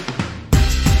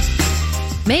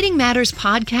Mating Matters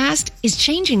podcast is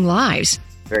changing lives.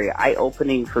 Very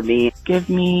eye-opening for me. Give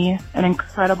me an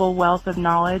incredible wealth of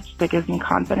knowledge that gives me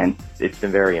confidence. It's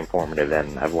been very informative,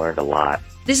 and I've learned a lot.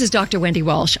 This is Dr. Wendy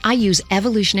Walsh. I use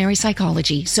evolutionary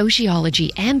psychology,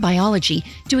 sociology, and biology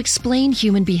to explain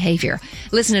human behavior.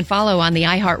 Listen and follow on the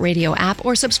iHeartRadio app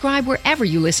or subscribe wherever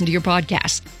you listen to your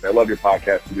podcasts. I love your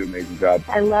podcast. You do an amazing job.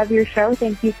 I love your show.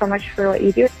 Thank you so much for what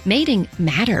you do. Mating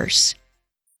matters.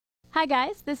 Hi,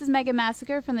 guys. This is Megan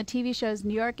Massacre from the TV shows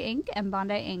New York Inc. and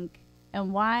Bondi Inc.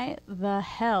 And why the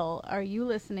hell are you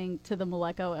listening to the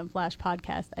Maleko and Flash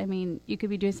podcast? I mean, you could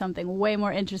be doing something way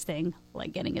more interesting,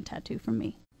 like getting a tattoo from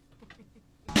me.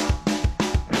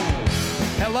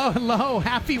 Hello.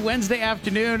 Happy Wednesday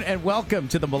afternoon, and welcome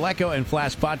to the Maleko and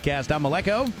Flash podcast. I'm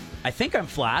Maleko. I think I'm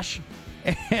Flash.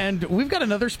 And we've got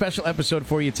another special episode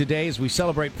for you today as we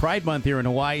celebrate Pride Month here in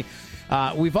Hawaii.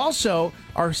 We've also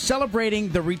are celebrating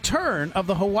the return of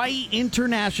the Hawaii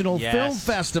International Film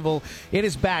Festival. It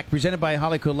is back, presented by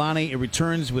Halekulani. It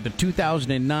returns with the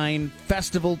 2009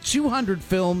 festival, 200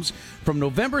 films from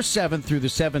November 7th through the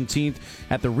 17th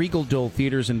at the Regal Dole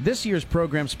Theaters. And this year's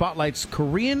program spotlights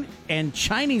Korean and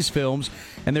Chinese films.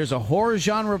 And there's a horror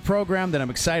genre program that I'm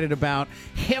excited about,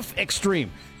 HIF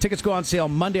Extreme. Tickets go on sale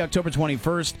Monday, October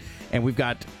 21st. And we've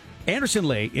got Anderson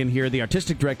Lay in here, the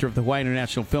artistic director of the Hawaii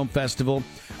International Film Festival.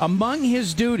 Among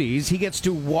his duties, he gets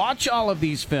to watch all of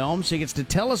these films. He gets to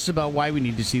tell us about why we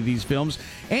need to see these films.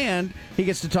 And he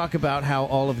gets to talk about how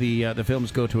all of the films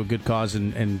go to a good cause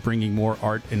and bringing more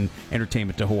art and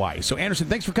entertainment to Hawaii. So, Anderson,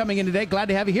 thanks for coming in today. Glad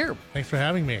to have you here. Thanks for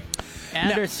having me.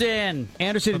 Anderson,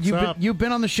 you've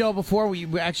been on the show before.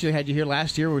 We actually had you here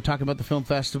last year. We were talking about the film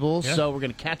festival. Yeah. So we're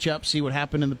going to catch up, see what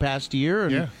happened in the past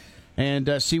year.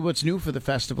 And see what's new for the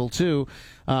festival, too.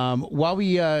 While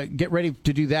we get ready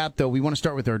to do that, though, we want to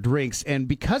start with our drinks. And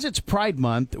because it's Pride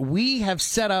Month, we have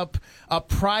set up a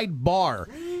Pride bar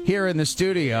here in the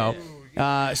studio.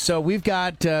 So we've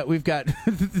got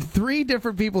three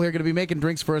different people here going to be making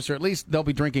drinks for us, or at least they'll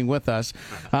be drinking with us.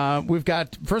 We've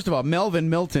got, first of all, Melvin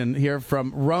Milton here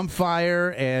from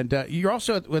Rumfire, and you're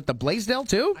also with the Blaisdell,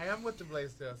 too? I am with the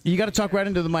Blaisdell Center. You got to talk right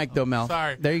into the mic, though, Mel.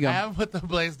 Sorry. There you go. I am with the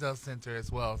Blaisdell Center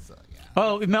as well, so yeah.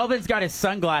 Oh, Melvin's got his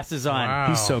sunglasses on. Wow.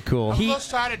 He's so cool. I'm a little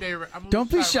shy today. Don't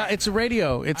be shy. It's a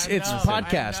radio. It's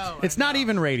podcast. It's not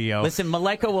even radio. Listen,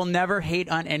 Maleko will never hate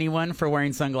on anyone for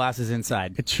wearing sunglasses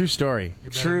inside. It's true story.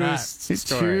 True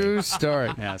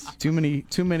story. Yes. Too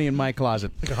many in my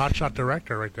closet. Like a hotshot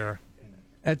director right there.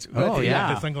 That's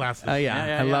The sunglasses.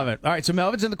 I love it. All right, so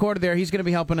Melvin's in the corner there. He's going to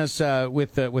be helping us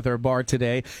with our bar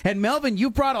today. And Melvin, you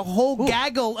brought a whole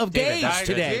gaggle of gays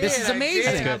today. This is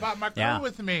amazing. I brought my crew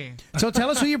with me. So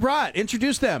tell us who you brought.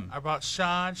 Introduce them. I brought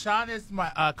Sean. Sean is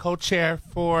my co-chair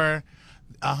for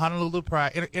Honolulu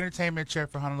Pride, entertainment chair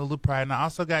for Honolulu Pride. And I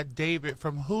also got David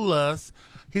from Hula's.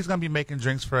 He's going to be making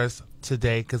drinks for us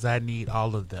today because I need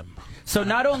all of them. So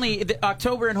not only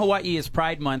October in Hawaii is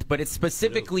Pride Month, but it's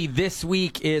specifically this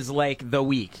week is like the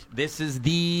week. This is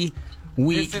the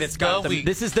week that's got them.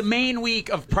 This is the main week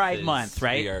of Pride Month,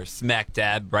 right? We are smack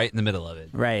dab right in the middle of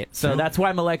it. Right. So that's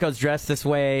why Maleko's dressed this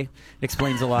way.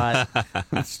 Explains a lot.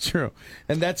 That's true.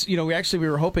 And that's, we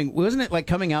were hoping, wasn't it like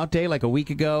coming out day like a week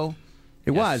ago?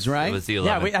 It was, right? It was the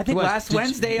 11th. Yeah, I think last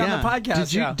Wednesday on the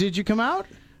podcast. Did you come out?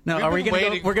 No, are we going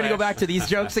to go? We're going to go back to these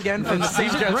jokes again from the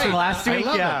same jokes from last week.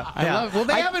 I love it. Well,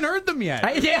 they haven't heard them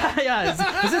yet. Is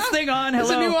this thing on? Hello?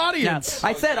 It's a new audience. Yeah.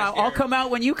 I said I'll come out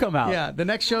when you come out. Yeah, the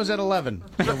next show's at 11.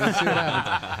 So we'll see what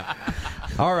happens.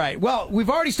 All right. Well,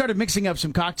 we've already started mixing up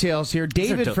some cocktails here.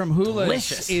 David from Hula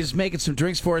is making some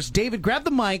drinks for us. David, grab the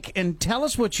mic and tell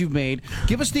us what you've made.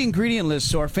 Give us the ingredient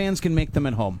list so our fans can make them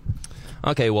at home.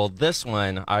 Okay. Well, this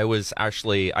one I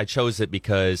chose it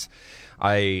because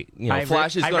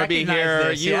Flash is going to be here.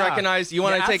 This, you recognize? You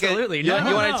want to take absolutely. You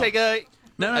want to take a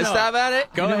stab at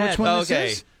it? Go ahead. Which one this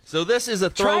is? So this is a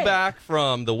throwback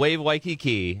from the Wave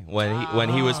Waikiki when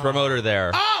he was promoter there.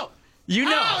 Oh,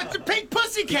 it's a Pink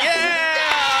Pussycat.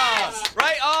 Yes!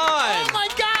 Right on. Oh my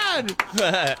God!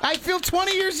 I feel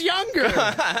 20 years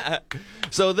younger.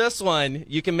 So this one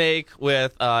you can make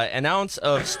with an ounce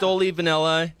of Stoli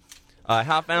vanilla. A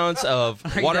half ounce of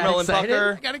watermelon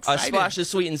pucker, a splash of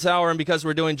sweet and sour, and because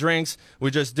we're doing drinks, we're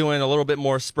just doing a little bit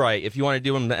more Sprite. If you want to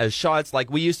do them as shots like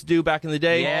we used to do back in the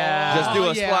day, just do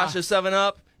a splash of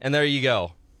 7-Up, and there you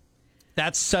go.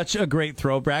 That's such a great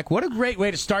throwback. What a great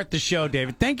way to start the show,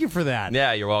 David. Thank you for that.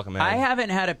 Yeah, you're welcome, man. I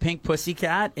haven't had a Pink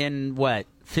Pussycat in,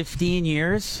 15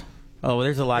 years? Oh, well,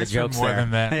 there's a lot of jokes more there.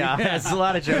 Than that. Yeah, there's a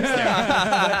lot of jokes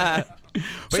there.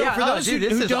 So for those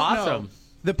this who is don't awesome. know,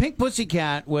 the Pink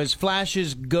Pussycat was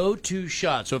Flash's go-to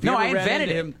shot. So if you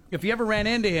ever ran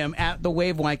into him at the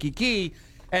Wave Waikiki,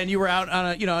 and you were out on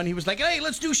a, and he was like, "Hey,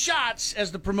 let's do shots,"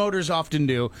 as the promoters often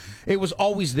do. It was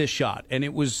always this shot, and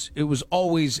it was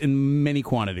always in many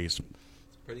quantities.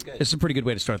 Pretty good. It's a pretty good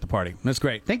way to start the party. That's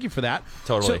great. Thank you for that.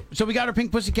 Totally. So we got our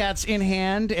Pink Pussycats in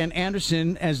hand, and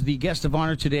Anderson, as the guest of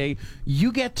honor today,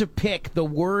 you get to pick the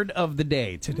word of the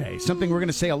day today. Something we're going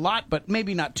to say a lot, but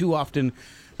maybe not too often.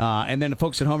 And then the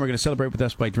folks at home are going to celebrate with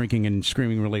us by drinking and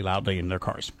screaming really loudly in their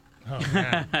cars. Oh,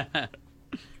 man.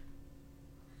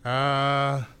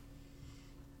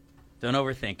 Don't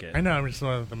overthink it. I know. I'm just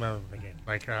thinking.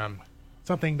 Like,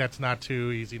 something that's not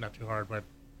too easy, not too hard, but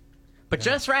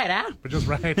just right, huh? But just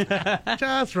right.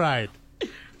 Just right.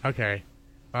 Okay.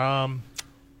 Let's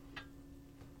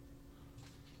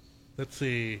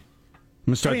see. I'm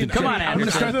going to start the Come on,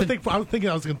 Anderson. I was thinking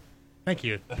I was going to... Thank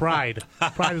you. Pride.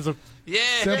 Pride is a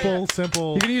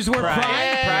simple... You can use the word pride?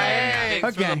 Pride.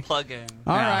 Okay. For the plug-in.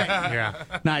 All right. Yeah.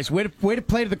 Nice. Way to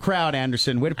play to the crowd,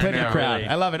 Anderson. Way to play to the crowd. Really.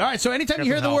 I love it. All right, so anytime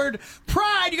you hear the word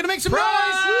pride, you're going to make some noise.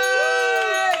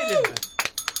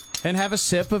 And have a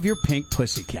sip of your Pink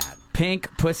Pussycat. Pink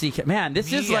Pussycat. Man,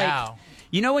 this is like...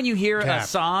 when you hear a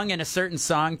song and a certain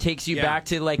song takes you back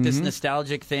to like this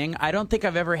nostalgic thing? I don't think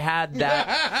I've ever had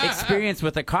that experience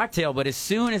with a cocktail, but as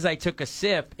soon as I took a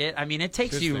sip, it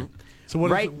takes you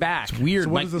back. It's weird. So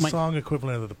what is the song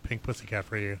equivalent of the Pink Pussycat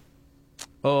for you?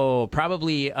 Oh,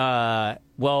 probably,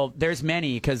 there's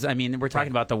many, because, we're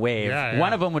talking about the wave. Yeah.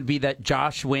 One of them would be that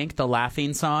Josh Wink, the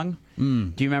Laughing Song.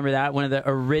 Do you remember that? One of the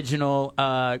original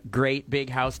great big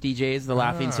house DJs. The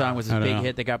Laughing Song was a big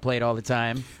hit that got played all the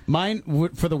time.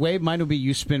 For the wave, mine would be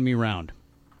You Spin Me Round.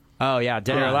 Oh, yeah,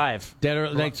 Dead or Alive. Dead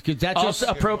or that also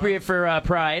appropriate for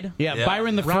Pride. Yeah,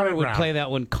 Byron the Fur would play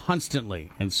that one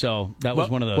constantly, and so that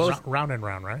was one of those. Round and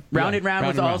Round, right? Round and Round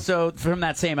was also from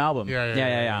that same album.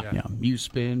 Yeah. You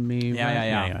spin me.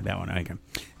 Yeah. That one. Okay.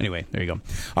 Anyway, there you go.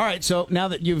 All right, so now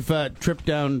that you've tripped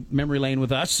down memory lane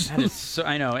with us,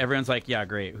 I know everyone's like, yeah,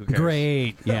 great. Who cares?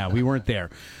 Great. Yeah, we weren't there.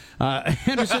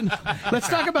 Anderson, let's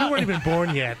talk about... You weren't even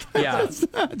born yet. Yeah.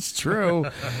 That's true.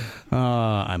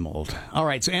 I'm old. All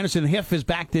right, so Anderson, the HIF is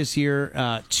back this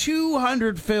year.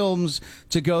 200 films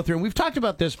to go through. And we've talked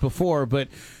about this before, but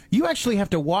you actually have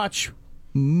to watch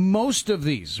most of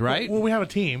these, right? Well, we have a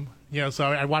team,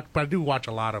 so I do watch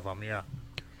a lot of them, yeah.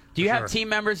 Do you have team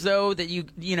members, though,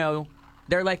 that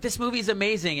they're like, this movie's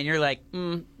amazing, and you're like,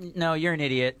 no, you're an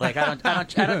idiot. Like, I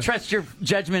don't trust your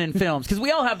judgment in films, because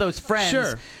we all have those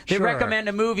friends. They recommend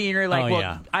a movie, and you're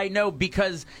like, I know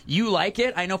because you like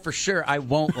it. I know for sure I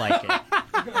won't like it.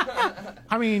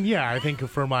 I think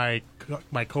for my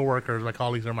coworkers, my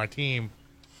colleagues on my team,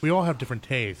 we all have different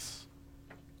tastes,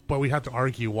 but we have to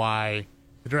argue why.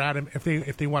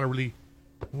 If they want to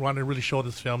really show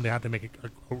this film, they have to make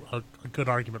a good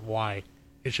argument why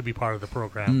it should be part of the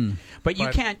program. But you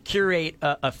can't curate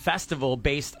a festival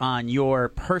based on your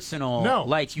personal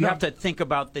likes. You have to think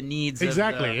about the needs.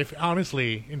 Exactly.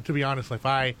 To be honest,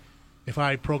 if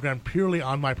I programmed purely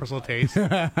on my personal taste,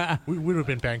 we would have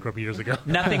been bankrupt years ago.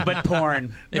 Nothing but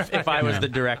porn. If I was the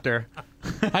director.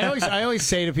 I always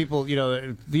say to people,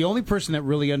 the only person that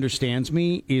really understands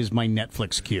me is my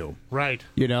Netflix queue. Right.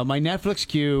 My Netflix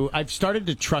queue, I've started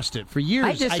to trust it. For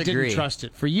years, I didn't trust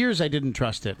it. For years, I didn't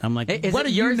trust it. I'm like, what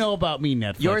do you know about me,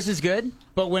 Netflix? Yours is good?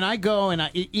 But when I go and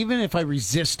even if I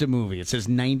resist a movie, it says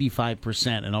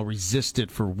 95%, and I'll resist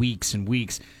it for weeks and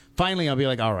weeks. Finally, I'll be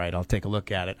like, all right, I'll take a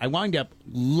look at it. I wind up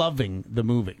loving the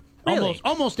movie. Really?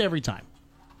 Almost every time.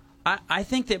 I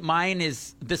think that mine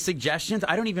is the suggestions.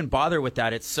 I don't even bother with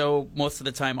that. It's so most of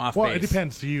the time off base. Well, it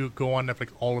depends. Do you go on Netflix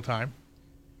all the time?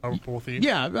 Or both of you?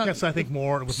 Yeah. Yes, I think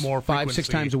more 5-6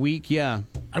 times a week, yeah.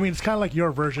 It's kind of like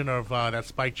your version of that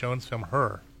Spike Jonze film,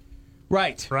 Her.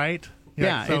 Right. Right?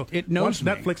 Yeah, so it knows once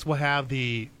me. Netflix will have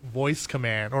the voice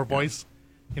command or voice,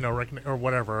 or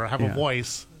whatever, have a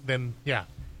voice, then, yeah.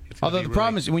 Although the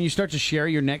problem is when you start to share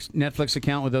your next Netflix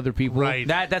account with other people, right?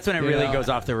 That's when it really goes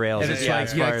off the rails. And it's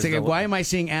like, why am I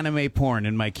seeing anime porn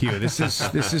in my queue? This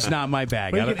is not my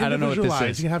bag. I don't know what this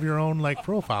is. You have your own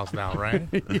profiles now, right?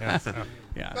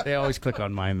 Yeah, they always click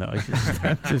on mine though.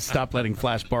 Just stop letting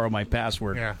Flash borrow my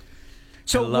password. Yeah.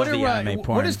 So what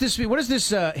is this? What is this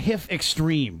HIF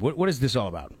Extreme? What is this all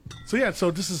about?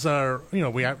 So this is our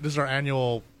this is our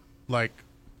annual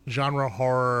genre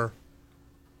horror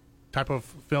type of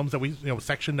films that we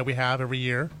section that we have every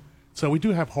year. So we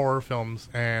do have horror films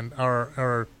and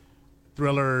our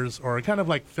thrillers or kind of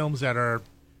like films that are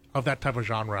of that type of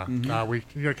genre.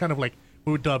 We're kind of we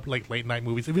would dub late night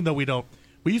movies, even though we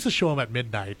used to show them at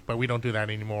midnight, but we don't do that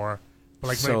anymore.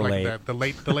 Late. The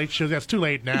late shows. That's too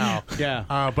late now.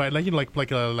 Yeah. But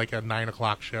like a 9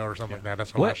 o'clock show or something like that.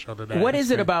 That's our last show today. What is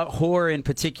it about horror in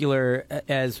particular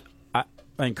as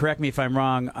and correct me if I'm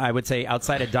wrong, I would say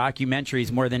outside of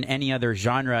documentaries, more than any other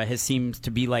genre, has seemed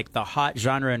to be like the hot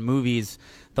genre in movies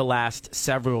the last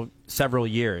several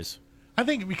years. I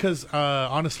think because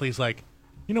honestly, it's like,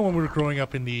 when we were growing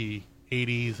up in the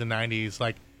 80s and 90s,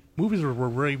 like movies were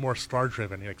really more star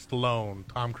driven, like Stallone,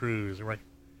 Tom Cruise, right?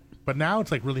 But now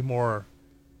it's like really more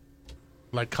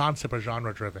like concept or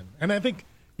genre driven. And I think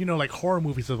like horror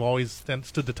movies have always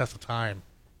stood the test of time.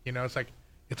 It's like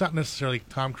it's not necessarily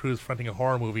Tom Cruise fronting a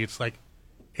horror movie. It's like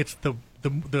it's the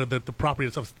property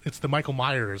itself. It's the Michael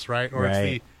Myers, right? Or it's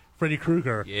the Freddy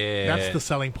Krueger. Yeah, that's the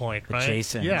selling point, right?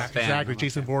 Jason. Yeah, exactly.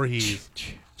 Jason Voorhees.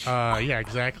 Yeah,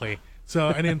 exactly. So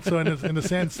in a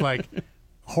sense, like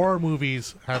horror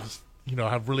movies have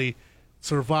really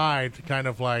survived, kind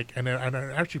of like, and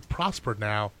are actually prospered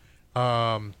now,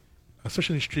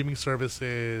 especially in streaming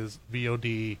services,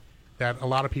 VOD. That a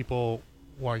lot of people,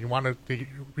 you want to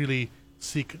really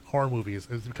seek horror movies.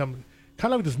 It's become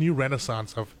kind of like this new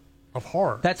renaissance of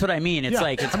horror. That's what I mean. It's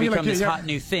like it's become this hot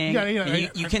new thing.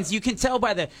 You can tell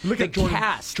by the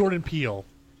cast. Jordan Peele.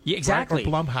 Yeah, exactly.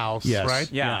 Right? Or Blumhouse, right?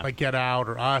 Yeah. Like Get Out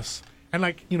or Us. And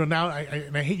like, now I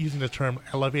hate using the term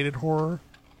elevated horror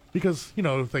because,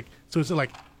 it's like, so is it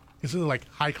like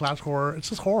high class horror? It's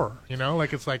just horror,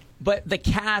 like it's like. But the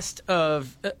cast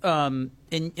of, to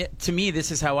me,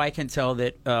 this is how I can tell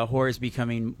that horror is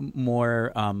becoming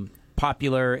more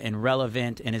popular and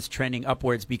relevant and is trending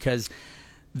upwards because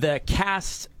the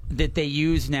cast that they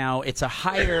use now, it's a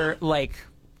higher, like,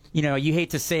 you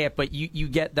hate to say it, but you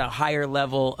get the higher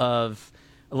level of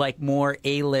like more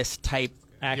A-list type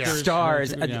actors,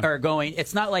 stars are going.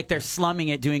 It's not like they're slumming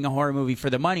it doing a horror movie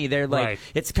for the money. They're like,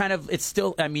 it's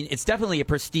still, I mean, it's definitely a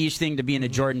prestige thing to be in a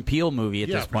Jordan Peele movie at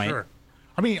this point. Sure.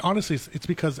 I mean, honestly, it's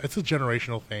because it's a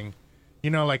generational thing.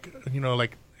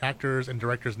 Like actors and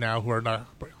directors now who are not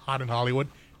hot in Hollywood,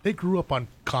 they grew up on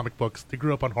comic books. They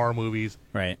grew up on horror movies.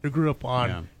 Right. They grew up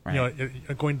on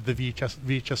going to the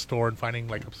VHS store and finding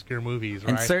like obscure movies.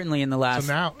 And right? certainly in the last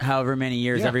however many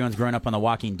years, everyone's grown up on The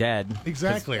Walking Dead.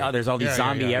 Exactly. There's all these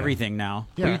zombie everything now.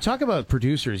 Yeah. Well, you talk about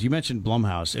producers. You mentioned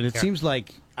Blumhouse, and it seems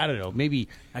like I don't know, maybe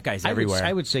that guy's everywhere.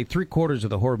 I would say 3/4 of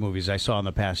the horror movies I saw in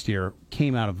the past year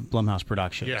came out of Blumhouse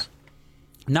Productions. Yeah.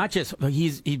 Not just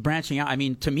he's branching out. I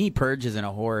mean, to me, Purge isn't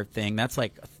a horror thing. That's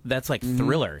like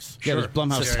thrillers. Yeah, there's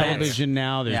Blumhouse Television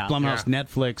now. There's Blumhouse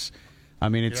Netflix. I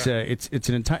mean, it's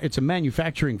a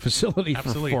manufacturing facility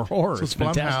for horror. So it's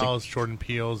Blumhouse, Jordan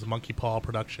Peele's Monkey Paw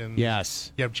Productions.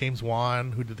 Yes. You have James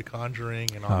Wan, who did The Conjuring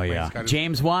and all.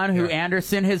 James Wan, who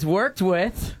Anderson has worked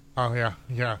with. Oh yeah.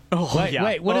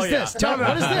 Wait, what is this? Tell me,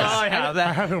 what is this? I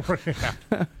haven't worked.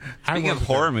 Speaking of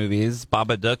horror movies,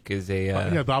 Babadook is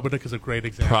Babadook is a great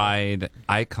example. Pride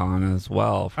icon as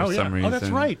well for some reason. Oh,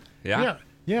 that's right. Yeah.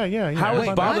 How is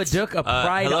Babadook a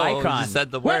Pride icon? You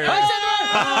said the word.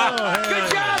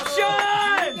 Good job,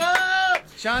 Sean!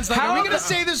 Sean's like, are we going to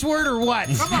say this word or what?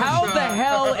 How the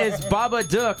hell is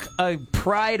Babadook a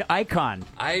Pride icon?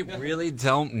 I really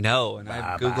don't know, and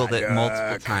I've Googled it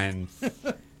multiple times.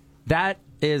 That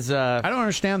is I don't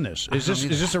understand this. Is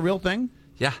this a real thing?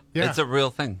 Yeah, it's a real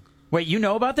thing. Wait, you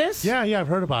know about this? Yeah, I've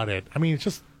heard about it. I mean, it's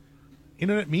just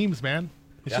internet memes, man.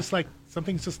 It's just like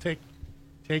something's just taken.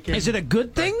 Is it a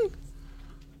good thing?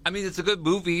 I mean, it's a good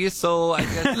movie, so I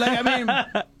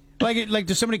guess.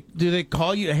 do they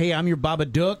call you? Hey, I'm your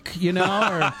Babadook,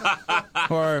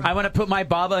 or I want to put my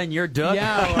Baba in your Dook.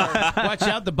 Yeah, or watch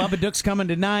out, the Babadook's coming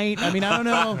tonight. I mean, I don't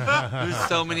know. There's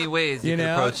so many ways you can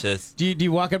approach this. Do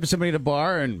you walk up to somebody at a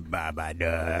bar and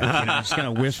Babadook, just kind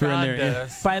of whisper in there?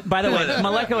 By the way,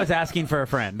 Maleka was asking for a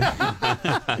friend.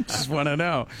 Just want to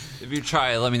know. If you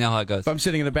try it, let me know how it goes. If I'm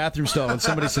sitting in the bathroom stall and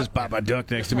somebody says Babadook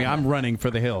next to me, I'm running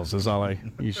for the hills. Is all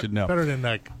you should know. Better than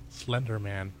like Slender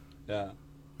Man. Yeah.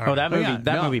 Oh, that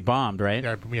movie bombed, right?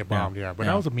 Yeah, it bombed. Yeah, but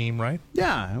that was a meme, right?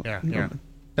 Yeah.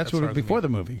 That's what before the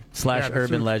movie /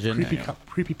 urban legend.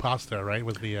 Creepypasta, right?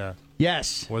 Was the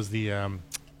yes was the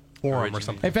forum or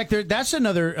something. In fact, that's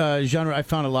another genre I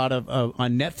found a lot of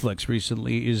on Netflix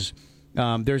recently. Is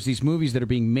there's these movies that are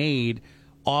being made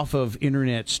off of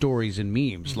internet stories and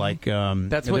memes, like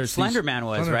that's what Slender Man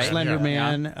was, right? Slender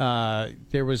Man.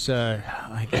 There was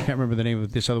I can't remember the name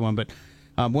of this other one, but.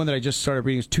 One that I just started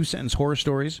reading is 2-sentence horror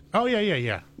stories. Oh,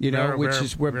 yeah. Which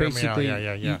is where basically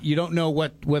you don't know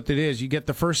what it is. You get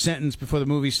the first sentence before the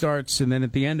movie starts, and then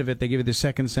at the end of it, they give you the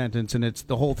second sentence, and it's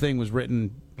the whole thing was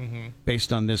written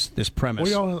based on this premise.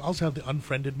 We also have the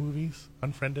Unfriended movies.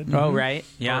 Unfriended. Oh, right.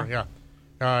 Yeah.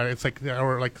 It's like,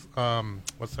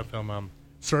 what's that film?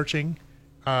 Searching.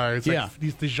 It's like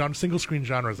these single screen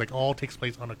genres, like all takes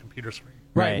place on a computer screen.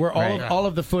 Right, where all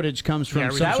of the footage comes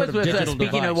from some sort of digital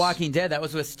speaking device. of Walking Dead, that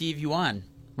was with Steve Yuan,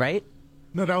 right?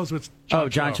 No, that was with John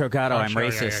John Trocato. I'm sure,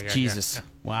 racist. yeah. Jesus. Yeah.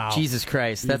 Wow. Jesus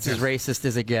Christ. That's as racist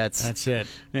as it gets. That's it.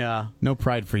 Yeah. No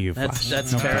pride for you, That's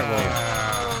Flash. No terrible.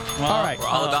 Well, all right. We're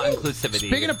all about inclusivity.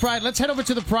 Speaking of pride, let's head over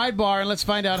to the Pride Bar and let's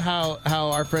find out how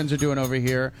our friends are doing over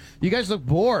here. You guys look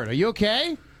bored. Are you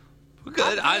okay? We're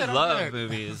good. I love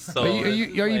movies. So Are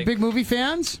you big movie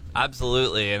fans?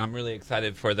 Absolutely, and I'm really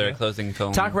excited for their closing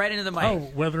film. Talk right into the mic.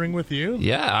 Oh, Weathering with You?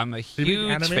 Yeah, I'm a huge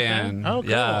anime fan? Oh,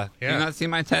 cool. Yeah. Yeah. You not see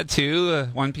my tattoo,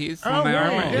 One Piece on my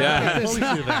right. arm? Yeah. I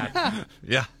totally see that.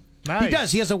 Yeah. Nice. He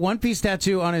does. He has a One Piece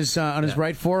tattoo on his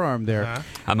right forearm there.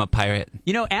 I'm a pirate.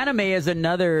 You know, anime is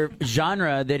another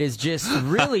genre that has just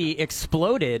really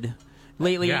exploded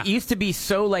lately. Yeah. It used to be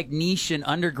so like niche and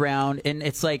underground, and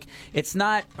it's like it's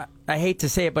not. I hate to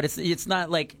say it, but it's not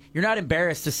like you're not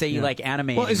embarrassed to say you like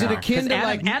anime. Well, is it anymore. akin to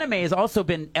like anime has also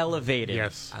been elevated?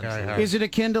 Yes. Is it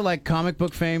akin to like comic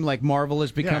book fame? Like Marvel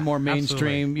has become more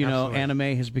mainstream. Absolutely. You know, Absolutely.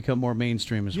 anime has become more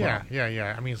mainstream as well.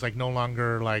 Yeah. I mean, it's like no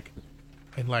longer like,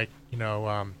 in like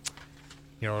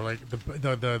like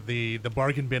the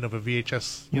bargain bin of a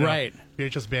VHS, Right.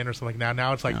 VHS bin or something like that.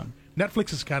 Now it's like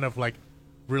Netflix is kind of like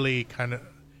really kind of,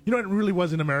 it really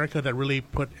was in America that really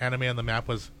put anime on the map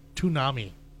was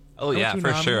Toonami. Oh, yeah,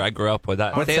 for sure. I grew up with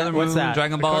that. Sailor Moon,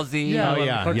 Dragon Ball Z. Yeah.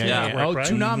 Oh,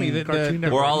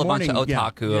 Toonami. We're all a bunch of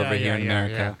otaku over here in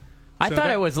America. I thought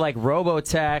it was like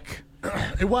Robotech.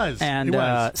 It was. And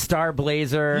Star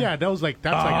Blazer. Yeah, that's like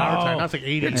our time. That's like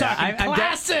 80s.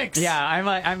 Classics.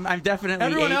 I'm definitely.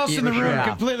 Everyone else in the room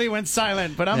completely went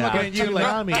silent, but I'm looking at you like,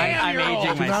 Toonami. I'm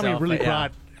aging myself. Toonami really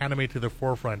brought anime to the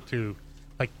forefront too,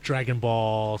 like Dragon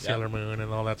Ball, Sailor Moon,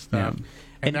 and all that stuff. Yeah.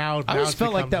 And now I always it's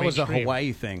felt like become that was a mainstream.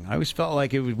 Hawaii thing. I always felt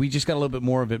like we just got a little bit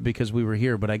more of it because we were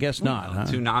here, but I guess not. Huh?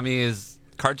 Toonami is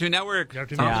Cartoon Network.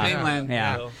 Tom's Mainland.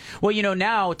 Yeah. Well,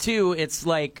 now too, it's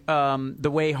like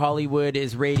the way Hollywood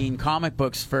is rating comic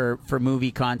books for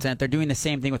movie content. They're doing the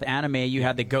same thing with anime. You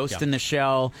have the Ghost in the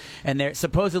Shell, and they're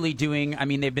supposedly doing. I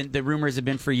mean, the rumors have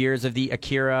been for years of the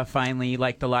Akira finally,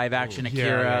 like the live action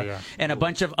Akira, and a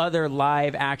bunch of other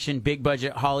live action big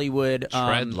budget Hollywood.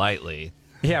 Tread lightly.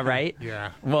 Yeah, right?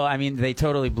 Yeah. Well, I mean, they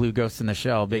totally blew Ghost in the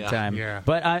Shell big time. Yeah.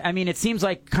 But, I mean, it seems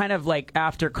like kind of like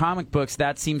after comic books,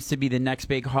 that seems to be the next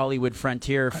big Hollywood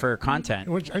frontier for content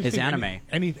is anime.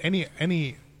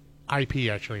 Any IP,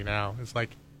 actually, now. It's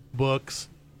like books.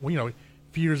 Well, a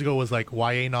few years ago it was like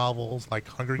YA novels, like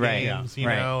Hunger Games, you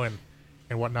know,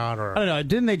 and whatnot. Or I don't know.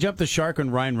 Didn't they jump the shark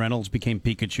when Ryan Reynolds became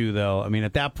Pikachu, though? I mean,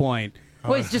 at that point...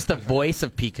 Well, it's just the voice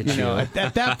of Pikachu.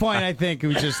 At that point, I think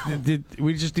we just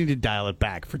need to dial it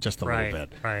back for just a little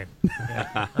bit. Right.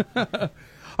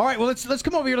 All right. Well, let's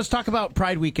come over here. Let's talk about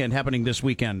Pride Weekend happening this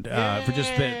weekend for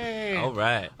just a bit. All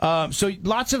right. So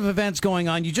lots of events going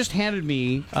on. You just handed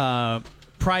me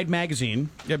Pride Magazine,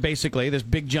 basically this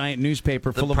big giant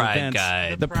newspaper full of events.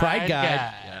 The Pride Guide.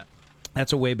 Yeah.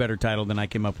 That's a way better title than I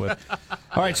came up with.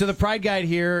 All right, so the Pride Guide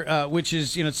here, which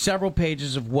is several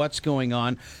pages of what's going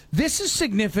on. This is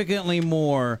significantly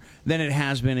more than it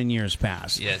has been in years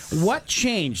past. Yes. What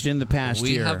changed in the past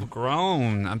year? We have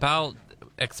grown about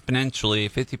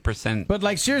exponentially, 50%.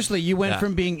 But seriously, you went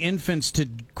from being infants to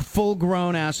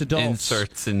full-grown ass adults.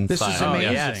 Inserts inside. This is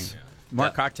amazing. Yes.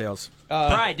 More cocktails.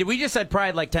 Pride. We just said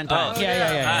Pride like 10 times.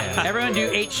 Yeah. Everyone do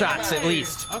 8 shots at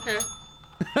least. Okay.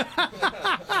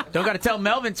 Don't got to tell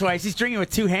Melvin twice. He's drinking with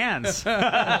 2 hands.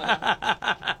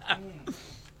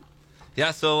 Yeah,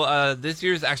 so this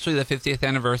year is actually the 50th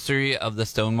anniversary of the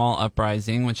Stonewall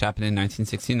Uprising, which happened in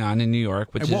 1969 in New York.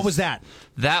 What was that?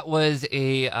 That was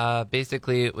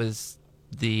basically it was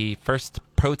the first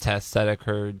protest that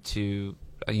occurred to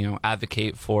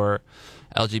advocate for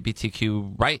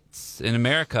LGBTQ rights in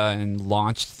America and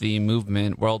launched the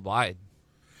movement worldwide.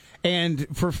 And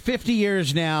for 50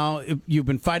 years now, you've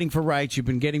been fighting for rights. You've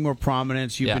been getting more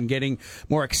prominence. You've been getting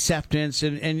more acceptance.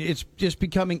 And it's just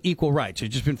becoming equal rights. You've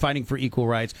just been fighting for equal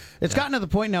rights. It's gotten to the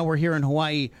point now where here in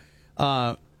Hawaii,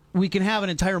 we can have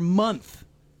an entire month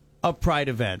of Pride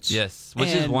events. Yes, which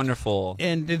is wonderful.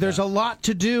 And there's a lot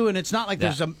to do. And it's not like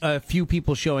there's a few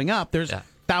people showing up. There's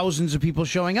thousands of people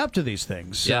showing up to these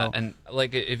things. So. Yeah, and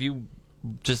if you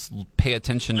just pay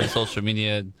attention to social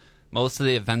media, most of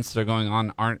the events that are going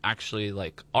on aren't actually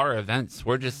our events.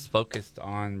 We're just focused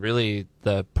on really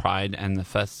the Pride and the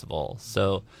festival.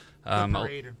 So, the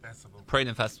parade and festival. Parade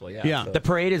and festival, yeah. Yeah. The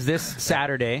parade is this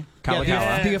Saturday.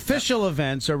 The official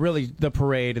events are really the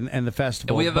parade and the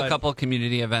festival. And we have a couple of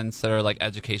community events that are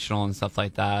educational and stuff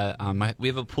like that. We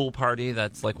have a pool party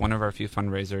that's one of our few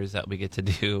fundraisers that we get to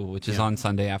do, which is on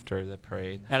Sunday after the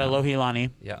parade. At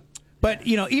Alohilani. Yeah. But,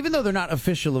 even though they're not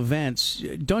official events,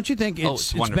 don't you think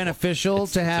it's beneficial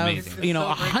to have,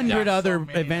 100 other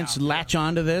events latch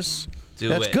onto this? do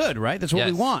That's it. good, right? That's what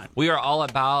we want. We are all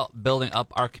about building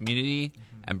up our community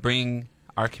and bringing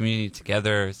our community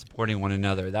together, supporting one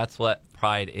another. That's what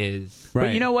Pride is. Right.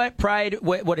 But you know what? Pride,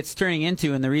 what it's turning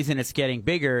into, and the reason it's getting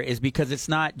bigger is because it's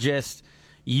not just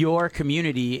your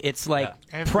community. It's like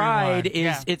Pride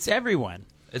is it's everyone.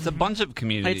 It's a bunch of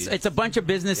communities. It's a bunch of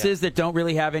businesses that don't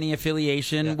really have any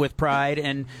affiliation with Pride,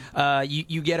 and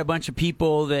you get a bunch of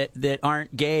people that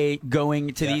aren't gay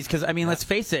going to these. Because I mean, let's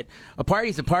face it, a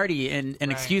party's a party, and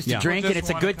an excuse to drink, and it's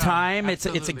a good time. It's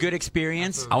a good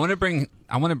experience. I want to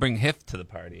bring HIF to the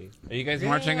party. Are you guys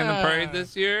marching in the parade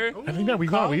this year? I think that we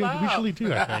usually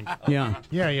do. I think.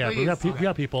 Yeah. We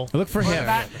got people. Look for HIF.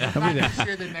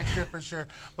 The next year for sure.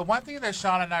 But one thing that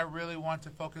Sean and I really want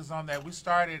to focus on that we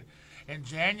started in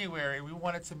January, we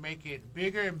wanted to make it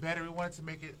bigger and better. We wanted to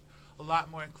make it a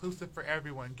lot more inclusive for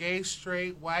everyone. Gay,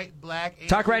 straight, white, black, Asian.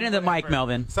 Talk right into the mic, whatever.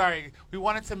 Melvin. Sorry. We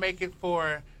wanted to make it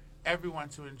for everyone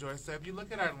to enjoy. So if you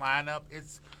look at our lineup,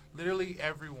 it's literally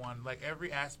everyone, like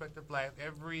every aspect of life,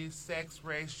 every sex,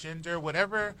 race, gender,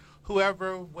 whatever,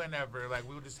 whoever, whenever. Like,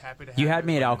 we were just happy to have You had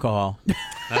me at alcohol.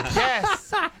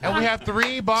 Yes. And we have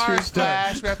 3 bars,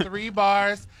 Flash. We have 3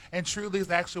 bars. And Truly is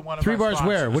actually one of 3 our bars sponsors.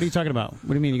 where? What are you talking about? What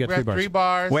do you mean you got We 3 have bars? 3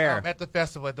 bars Where? At the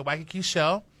festival, at the Waikiki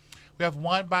Show. We have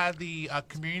one by the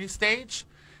community stage.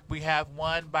 We have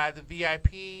one by the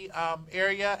VIP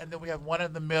area, and then we have one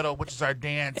in the middle, which is our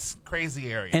dance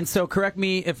crazy area. And so, correct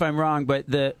me if I'm wrong, but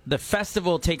the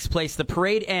festival takes place. The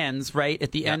parade ends right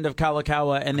at the end of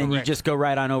Kalakaua, and then you just go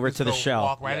right on over to the show.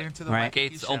 Walk right into the Waikiki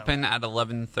Gates Show. open at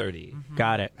 11:30.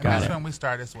 Got it. And Got that's it. when we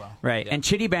start as well. Right, and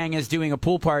Chitty Bang is doing a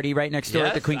pool party right next door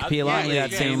at the Quinkapilani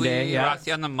that same day. Yeah.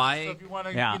 Roxy on the mic. So if you want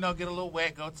to, Yeah. get a little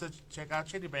wet, go to check out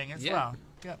Chitty Bang as Yeah. well.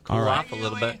 Yeah. Cool All right. off a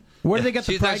little bit. Where do they get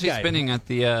the She's Pride actually Guide? spinning at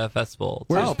the festival.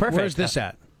 Perfect. Where's this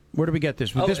at? Where do we get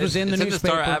this? Oh, This was in the it's in the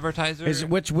newspaper. Star Advertiser.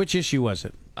 Which issue was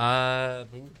it?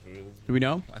 Do we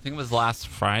know? I think it was last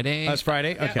Friday. Last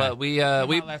Friday? Okay. But we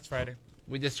last Friday.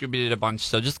 We distributed a bunch.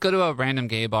 So just go to a random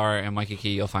gay bar in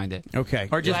Waikiki, you'll find it. Okay.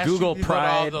 Or just Google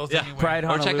Pride, Pride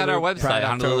Or check out our Honolulu, website,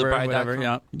 October, whatever. honolulupride.com.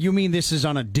 Yeah. You mean this is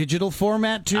on a digital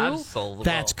format too? Absolutely.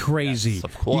 That's crazy. Yes,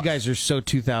 of course. You guys are so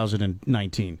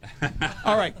 2019.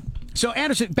 All right. So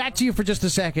Anderson, back to you for just a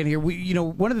second here.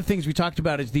 One of the things we talked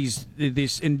about is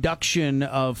this induction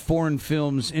of foreign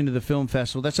films into the film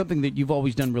festival. That's something that you've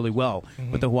always done really well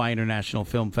with the Hawaii International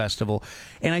Film Festival,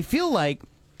 and I feel like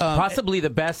possibly the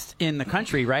best in the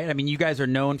country, right? I mean, you guys are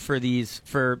known for these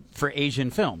for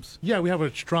Asian films. Yeah, we have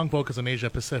a strong focus on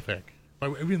Asia Pacific,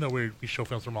 but even though we show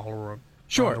films from all over.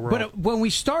 Sure, the world. but when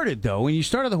you started the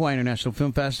Hawaii International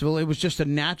Film Festival, it was just a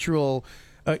natural,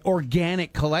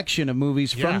 organic collection of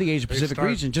movies from the Asia Pacific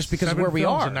region, just because of where we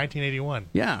are. In 1981.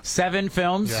 Yeah, 7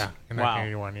 films. Yeah, in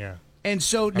 1981. Yeah. And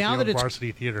so now that it's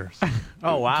varsity theaters.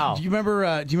 Oh wow! Do you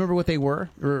remember what they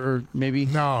were, or maybe?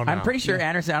 No. I'm pretty sure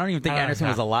Anderson. I don't even think Anderson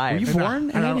was alive. Were you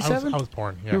born in '87? I was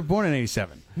born. Yeah. You were born in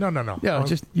 '87. No. Yeah,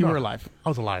 you were alive. I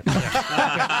was alive.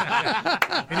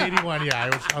 Yeah. In '81, yeah,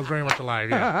 I was very much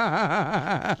alive.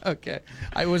 Yeah. Okay,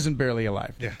 I wasn't barely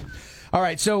alive. Yeah. All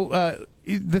right, so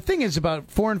the thing is about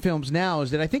foreign films now is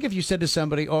that I think if you said to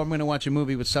somebody, "Oh, I'm going to watch a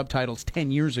movie with subtitles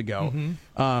 10 years ago,"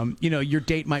 your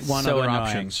date might want other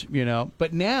options,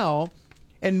 But now,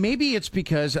 and maybe it's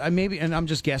because and I'm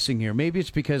just guessing here. Maybe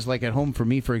it's because, like at home for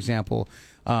me, for example,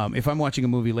 if I'm watching a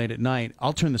movie late at night,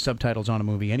 I'll turn the subtitles on a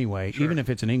movie anyway, even if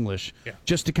it's in English,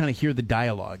 just to kind of hear the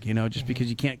dialogue. Just because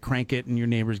you can't crank it and your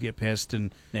neighbors get pissed,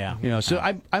 and So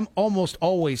I'm almost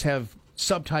always have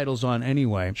subtitles on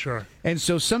anyway. Sure. And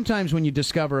so sometimes when you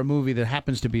discover a movie that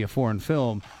happens to be a foreign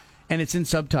film and it's in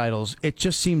subtitles, it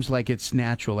just seems like it's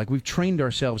natural. Like we've trained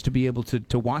ourselves to be able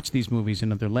to watch these movies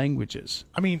in other languages.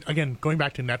 I mean, again, going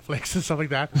back to Netflix and stuff like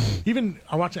that, even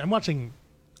I'm watching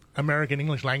American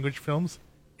English language films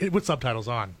with subtitles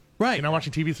on. Right. I'm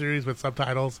watching TV series with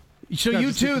subtitles. So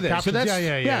you too then. So that's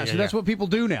so that's what people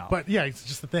do now. But yeah, it's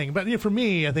just the thing. But for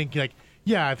me, I think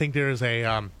I think there's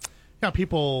a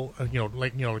people,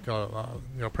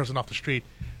 a person off the street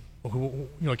who,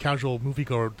 a casual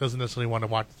moviegoer doesn't necessarily want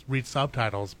to read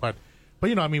subtitles. But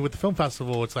I mean, with the film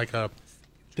festival, it's like kind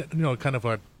of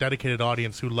a dedicated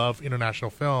audience who love international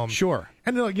film. Sure.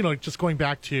 And, just going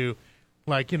back to,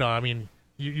 I mean,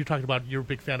 you're talking about you're a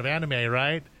big fan of anime,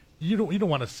 right? You don't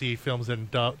want to see films in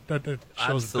dub.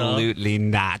 Absolutely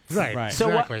not. Right. So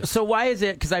exactly. So why is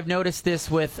it? Because I've noticed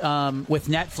this with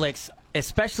Netflix.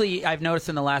 Especially, I've noticed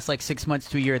in the last 6 months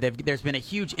to a year, there's been a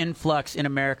huge influx in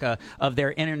America of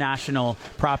their international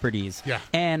properties. Yeah.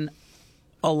 And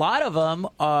a lot of them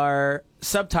are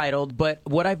subtitled, but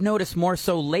what I've noticed more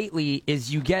so lately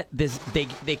is you get this,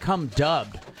 they come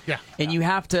dubbed. Yeah. And you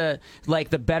have to, like,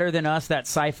 the Better Than Us, that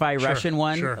sci-fi Russian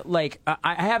one. Sure. Like,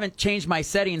 I haven't changed my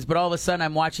settings, but all of a sudden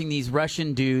I'm watching these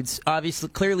Russian dudes, obviously,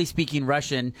 clearly speaking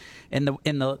Russian, in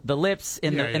the lips,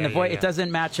 in the voice. It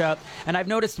doesn't match up. And I've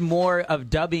noticed more of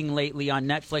dubbing lately on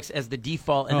Netflix as the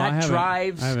default, and that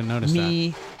drives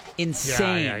me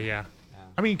insane. Yeah.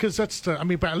 I mean, because that's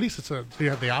but at least you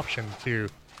have the option to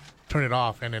turn it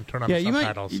off and then turn on the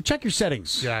subtitles. You check your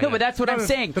settings. Yeah, but that's what I'm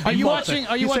saying. Are you watching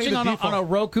on a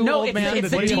Roku? No, old man?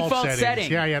 it's the default setting.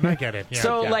 Yeah, I get it. Yeah,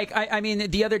 so, like, I mean,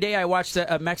 the other day I watched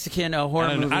a Mexican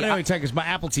horror movie. I don't know because my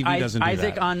Apple TV doesn't do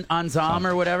Isaac that. Anzam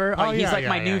or whatever. He's like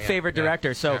my new favorite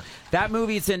director. So that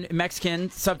movie's in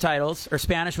Mexican subtitles or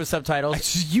Spanish with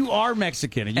subtitles. You are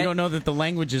Mexican, and you don't know that the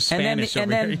language is Spanish. And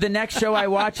then the next show I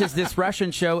watch is this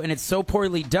Russian show, and it's so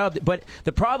poorly dubbed. But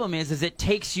the problem is it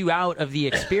takes you out of the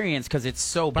experience because it's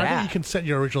so bad. I think you can set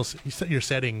your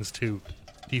settings to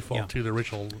default to the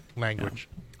original language.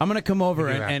 I'm going to come over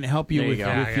and help you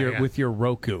with your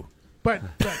Roku. But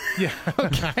yeah,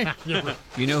 okay.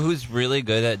 You know who's really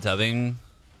good at dubbing?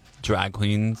 Drag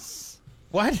queens.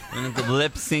 What?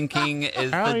 Lip syncing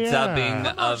is the dubbing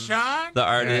of the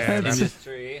artist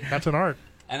industry. That's an art.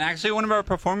 And actually, one of our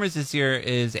performers this year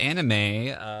is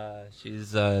Anime.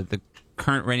 She's the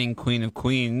current reigning queen of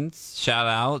queens. Shout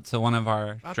out to one of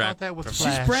our drag.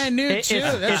 She's brand new too.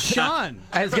 That's Sean.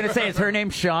 I was gonna say, is her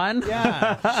name Sean?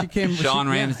 Yeah, she came. Sean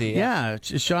Ramsey. Yeah,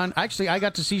 Sean. Actually, I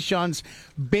got to see Sean's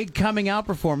big coming out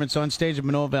performance on stage at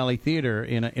Manoa Valley Theater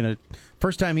in a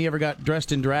first time he ever got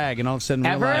dressed in drag, and all of a sudden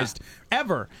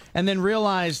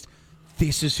realized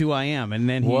this is who I am, and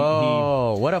then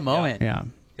what a moment! Yeah.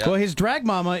 Well, his drag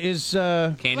mama is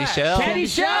Candy Shell. Candy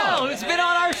Shell, who's been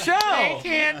on our show. Hey,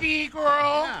 Candy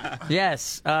girl.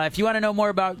 Yes. If you want to know more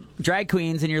about drag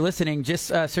queens and you're listening, just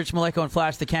search Maleko and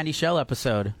Flash the Candy Shell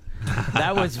episode.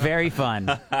 That was very fun.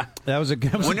 That was a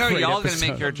good. When are y'all going to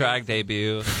make your drag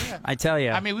debut? I tell you.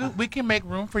 I mean, we can make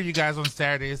room for you guys on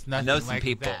Saturdays. Nothing know some like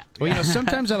people. that. Well,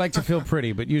 sometimes I like to feel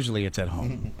pretty, but usually it's at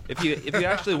home. If you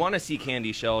actually want to see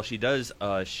Candy Shell, she does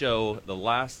a show the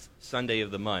last Sunday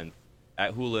of the month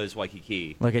at Hula's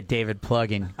Waikiki. Look at David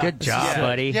plugging. Good job,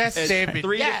 buddy. Yes, it's David.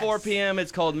 3 to 4 p.m.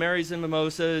 It's called Marys and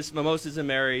Mimosas, Mimosas and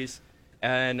Marys.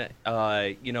 And,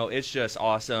 it's just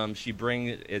awesome.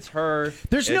 It's her.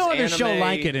 There's no other show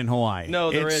like it in Hawaii.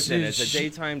 No, there isn't. It's a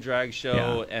daytime drag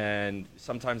show, and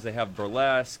sometimes they have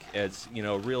burlesque. It's,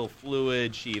 real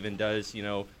fluid. She even does,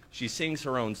 she sings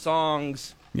her own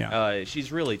songs. Yeah.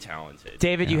 She's really talented.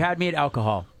 David, you had me at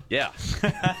alcohol. Yeah.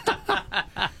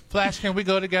 Flash, can we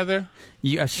go together?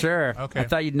 Yeah, sure. Okay. I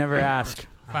thought you'd never ask.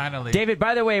 Finally. David,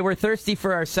 by the way, we're thirsty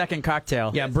for our second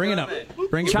cocktail. Yeah, bring it up.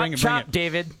 Bring it.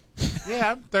 David.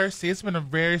 Yeah, I'm thirsty. It's been a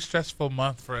very stressful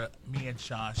month for me and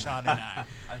Sean and I.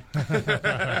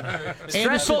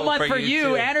 Stressful month for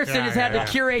you. Anderson has had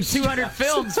to curate 200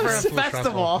 films for a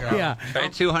festival. Yeah.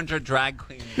 200 drag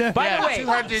queens. By the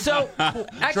way, so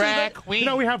drag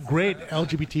queen. We have great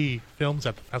LGBT films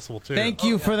at the festival too. Thank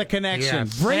you for the connection.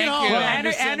 Yes. Bring it Thank on. you. Well,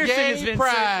 Anderson has been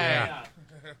pride.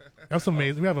 That's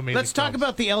amazing. We have amazing. Let's talk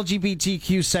about the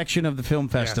LGBTQ section of the film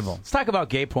festival. Let's talk about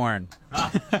gay porn.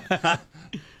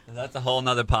 That's a whole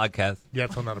nother podcast. Yeah,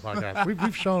 it's another podcast.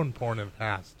 We've shown porn in the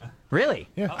past. Really?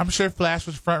 Yeah. I'm sure Flash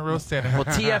was front row center. Well,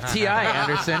 TFTI,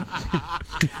 Anderson.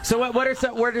 So what are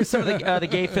some of the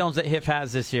gay films that HIF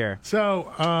has this year?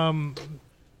 So I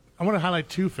want to highlight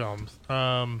two films.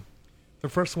 The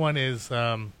first one is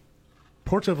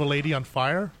Portrait of a Lady on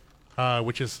Fire,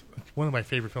 which is one of my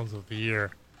favorite films of the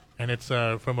year, and it's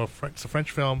from it's a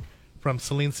French film from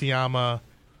Celine Sciamma.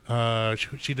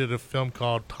 She did a film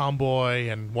called Tomboy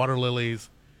and Water Lilies,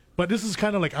 but this is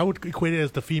kind of like I would equate it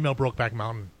as the female Brokeback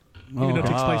Mountain. Even though it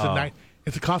takes place at night.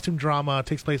 It's a costume drama. It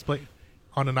takes place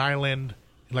on an island,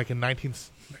 like in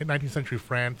 19th century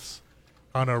France,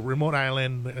 on a remote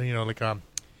island.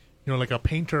 Like a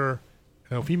painter,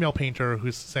 a female painter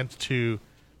who's sent to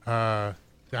the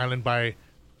island by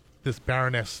this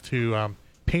baroness to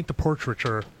paint the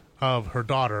portraiture of her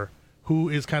daughter, who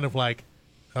is kind of like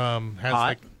has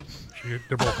hot?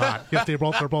 They're both hot. Yes, they're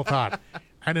both hot.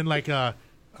 And then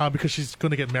because she's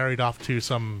going to get married off to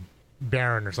some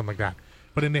baron or something like that.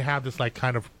 But then they have this like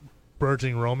kind of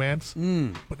burgeoning romance.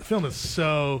 But the film is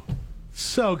so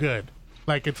good.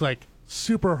 Like it's like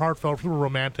super heartfelt, super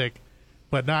romantic,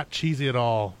 but not cheesy at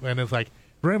all. And it's like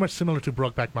very much similar to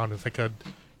Brokeback Mountain. It's like it's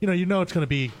going to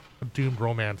be a doomed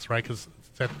romance, right? Because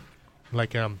it's set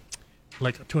like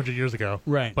 200 years ago.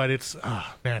 Right. But it's it's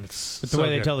But so the way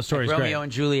they good. tell the story is Romeo great.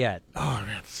 and Juliet. Oh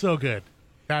man, it's so good.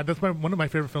 That's one of my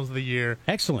favorite films of the year.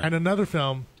 Excellent. And another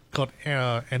film called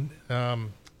And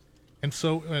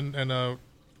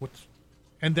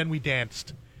Then We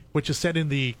Danced, which is set in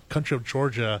the country of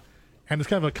Georgia, and it's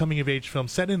kind of a coming of age film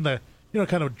set in the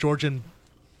kind of Georgian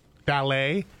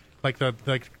ballet.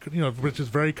 Which is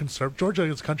very conservative. Georgia,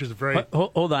 this country is very.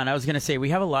 Hold on, I was going to say we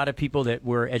have a lot of people that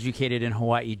were educated in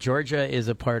Hawaii. Georgia is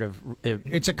a part of.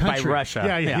 It's a country by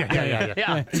Russia.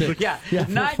 Yeah.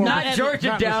 Not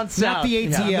Georgia down south. Not the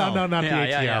ATL. No, not the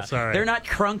ATL. Sorry, they're not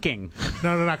crunking.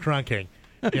 No, they're not crunking.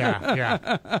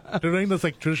 Yeah. They're doing this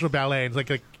like traditional ballet. It's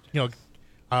like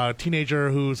a teenager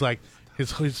who's like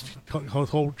his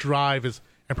whole drive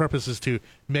and purpose is to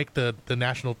make the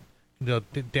national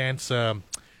dance.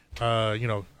 I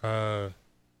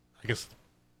guess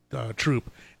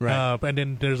troupe. Right. And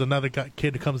then there's another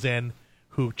kid who comes in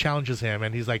who challenges him,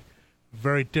 and he's like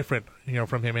very different,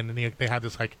 from him. And then they have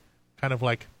this like kind of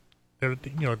like they're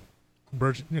kind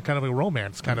of a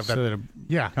romance kind of so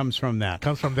that. Comes from that.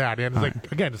 And it's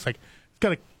like again, it's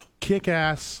got a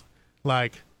kick-ass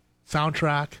like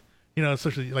soundtrack,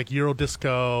 especially like Euro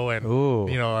disco and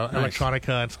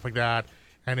electronica and stuff like that.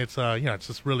 And it's it's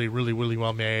just really, really, really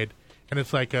well made. And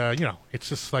it's like, it's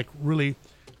just like really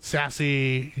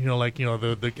sassy,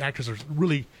 the actors are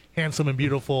really handsome and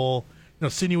beautiful,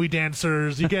 sinewy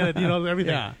dancers. You get it,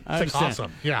 everything. Yeah, it's like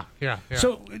awesome. Yeah.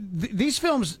 So these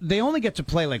films, they only get to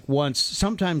play like once.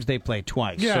 Sometimes they play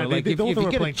twice. Yeah, so, like, they if you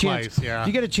get playing twice. Yeah. If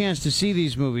you get a chance to see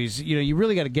these movies, you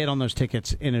really got to get on those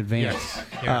tickets in advance. Yes.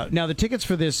 Yeah. Now the tickets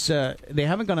for this, they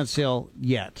haven't gone on sale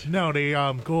yet. No, they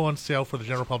go on sale for the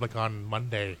general public on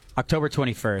Monday. October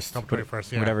 21st. October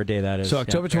 21st, yeah. Whatever day that is. So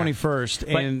October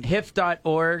 21st. But And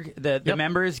HIF.org, the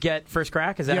members get first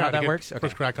crack? Is that how that works?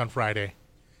 First crack on Friday.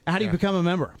 How do you become a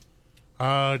member?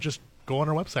 Just go on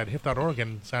our website, HIF.org,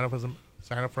 and sign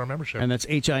up for a membership. And that's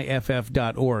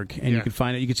HIFF.org, and you can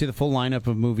find it. You can see the full lineup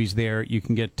of movies there. You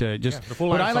can get the full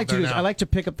lineup. What I like to do is I like to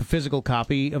pick up the physical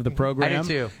copy of the program. I do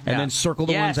too. And then circle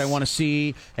the ones I want to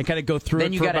see, and kind of go through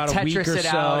then it for about a week or so. Then you got to Tetris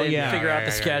it out and figure out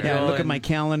the schedule. Yeah, look at my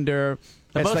calendar.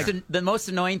 The most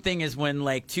annoying thing is when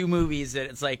like two movies that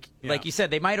it's like you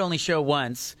said, they might only show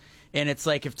once. And it's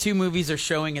like if two movies are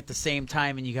showing at the same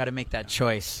time and you got to make that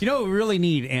choice. You know what we really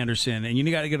need, Anderson, and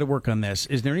you got to get to work on this,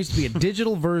 is there needs to be a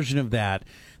digital version of that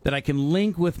I can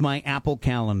link with my Apple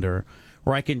Calendar,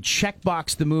 where I can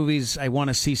checkbox the movies I want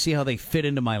to see how they fit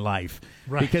into my life.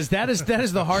 Right. Because that is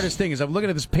the hardest thing, is I'm looking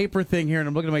at this paper thing here and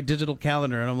I'm looking at my digital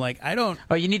calendar and I'm like, I don't...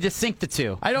 Oh, you need to sync the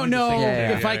two. I don't know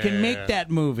if I can make that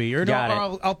movie. Or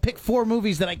I'll pick 4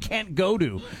 movies that I can't go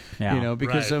to,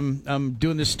 because I'm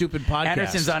doing this stupid podcast.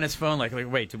 Anderson's on his phone like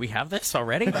wait, do we have this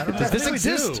already? Does this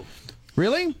exist?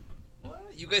 Really?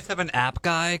 You guys have an app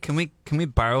guy? Can we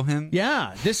borrow him?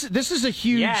 Yeah, this is a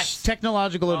huge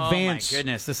technological advance. Oh my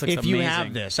goodness, this looks if amazing. you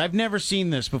have this, I've never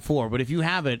seen this before, but if you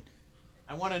have it,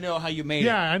 I want to know how you made it.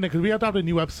 Yeah, I know, because we adopted a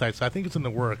new website, so I think it's in the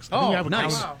works. I think we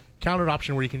have a counter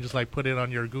option where you can just like put it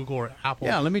on your Google or Apple.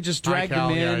 Yeah, let me just drag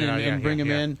them in and bring them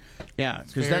in. Yeah,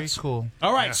 because that's cool.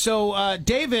 All right, so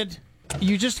David,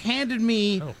 you just handed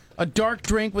me a dark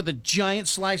drink with a giant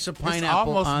slice of pineapple it's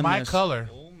almost on my this. color.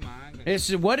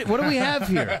 What do we have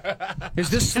here? Is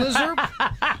this Slizzard?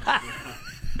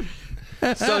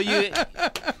 So you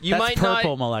might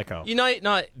purple, not Maleko. You might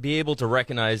not be able to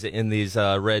recognize it in these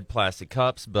red plastic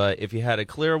cups, but if you had a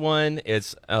clear one,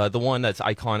 it's the one that's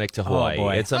iconic to Hawaii.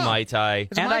 Boy. It's a Mai Tai.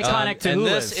 And iconic to and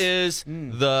Hula's. this is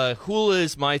the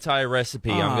Hula's Mai Tai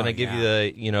recipe. I'm going to give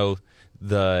you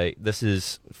this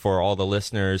is for all the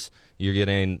listeners. You're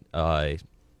getting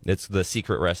it's the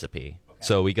secret recipe. Okay.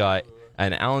 So we got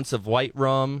an ounce of white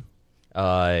rum,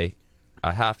 a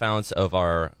half ounce of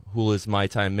our Hula's Mai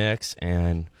Tai mix,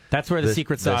 and that's where the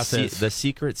secret sauce is. The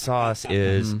secret sauce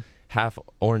is half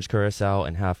orange curacao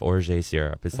and half orgeat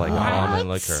syrup. It's like almond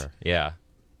liquor. Yeah,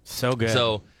 so good.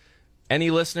 So, any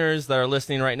listeners that are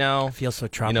listening right now, I feel so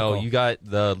tropical. You got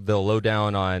the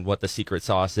lowdown on what the secret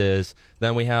sauce is.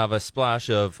 Then we have a splash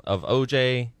of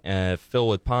OJ filled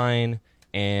with pine,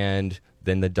 and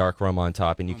then the dark rum on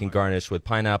top, and you can garnish with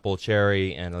pineapple,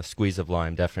 cherry, and a squeeze of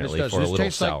lime, definitely, for a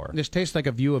little sour. This tastes like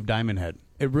a view of Diamond Head.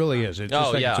 It really is. It's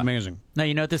it's amazing. Now,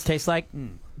 you know what this tastes like?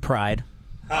 Pride.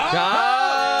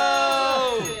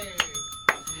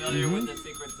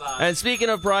 And speaking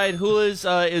of Pride, Hula's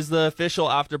is the official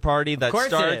after party that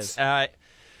starts at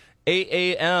 8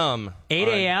 a.m. 8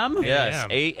 a.m.? Yes,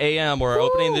 8 a.m. We're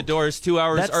opening the doors 2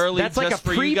 hours early that's just like a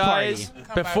for you guys.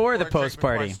 Before the post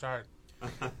party.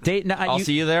 I'll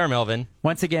see you there, Melvin.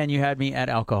 Once again, you had me at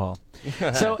alcohol.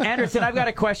 So, Anderson, I've got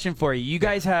a question for you. You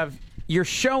guys you're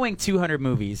showing 200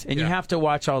 movies, and you have to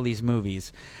watch all these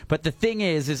movies. But the thing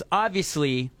is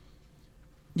obviously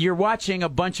you're watching a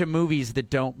bunch of movies that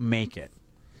don't make it.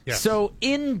 Yes. So,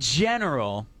 in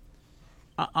general,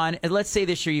 let's say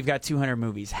this year you've got 200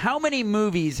 movies. How many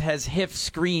movies has HIF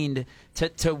screened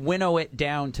to winnow it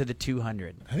down to the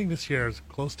 200? I think this year is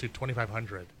close to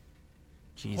 2,500.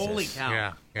 Jesus. Holy cow.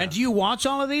 Yeah. And do you watch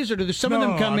all of these, or do some of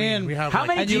them come in? How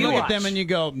many and do you you look watch? at them and you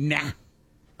go, nah.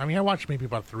 I mean, I watched maybe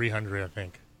about 300, I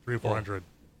think. 300 or 400.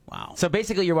 Wow. So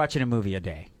basically you're watching a movie a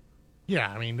day. Yeah,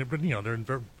 I mean, they're in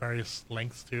various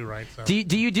lengths too, right? So. Do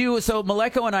you do so?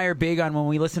 Maleko and I are big on when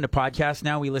we listen to podcasts.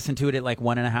 Now we listen to it at like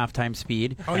 1.5 times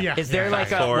speed. Oh yeah. Is there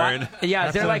like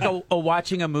is there like a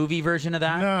watching a movie version of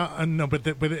that? No, but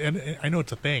I know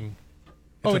it's a thing.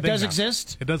 It's it does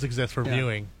exist. It does exist for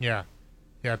viewing. Yeah,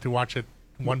 to watch it.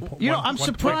 I'm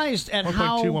surprised at 1.2,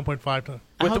 how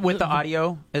 1.5 with the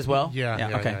audio as well.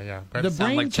 Yeah. The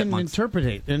brain can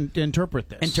interpret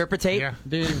this. Interpretate. Yeah.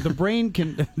 The brain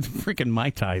can freaking Mai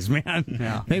Tais, man.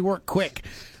 Yeah. They work quick.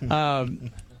 Like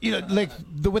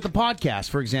with the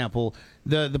podcast, for example,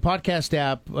 the podcast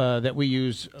app that we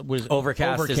use was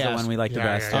Overcast is the one we like the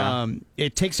best. Yeah.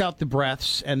 It takes out the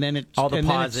breaths and then it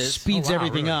pauses. speeds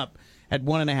everything up at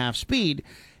 1.5 speed.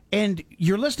 And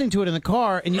you're listening to it in the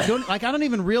car, and you don't I don't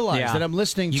even realize that I'm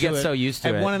listening to it. You get so used to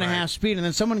at it. 1.5 speed, and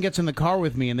then someone gets in the car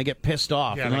with me, and they get pissed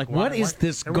off. Yeah, and they're like, "What is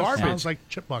this everyone garbage?" Sounds like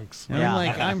chipmunks. And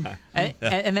I'm like,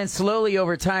 and then slowly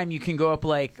over time you can go up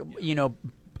like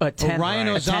a 10 Ryan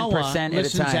Ozawa 10% at a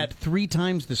listens time. at 3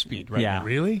 times the speed. Right? Yeah. now.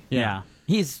 Really? Yeah.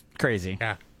 He's crazy.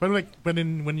 Yeah, but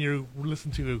when you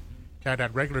listen to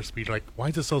at regular speed, like, why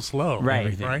is it so slow?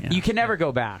 Right. Right. You can never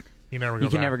go back. You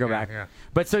never go back. Yeah.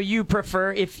 But so you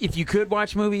prefer if you could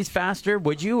watch movies faster,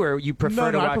 would you, or you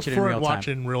prefer to watch it in real time? I prefer to watch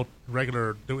it in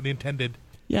regular the intended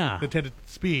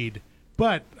speed.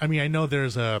 But I mean, I know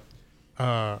there's a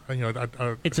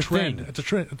it's a trend. thing. It's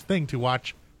a thing to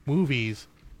watch movies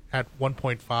at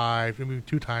 1.5, maybe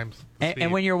 2 times the speed.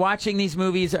 And when you're watching these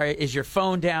movies, is your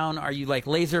phone down? Are you like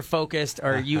laser focused?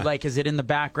 Or are you like, is it in the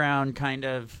background kind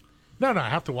of? No, I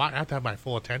have to watch. I have to have my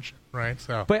full attention, right?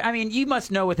 So, but I mean, you must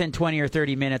know within 20 or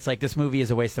 30 minutes, like, this movie is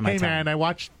a waste of my time. Hey, man, I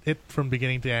watched it from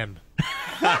beginning to end.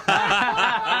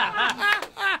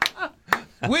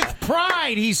 With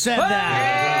pride, he said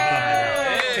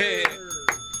that. Hey.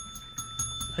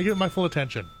 I give it my full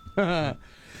attention. Right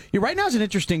now is an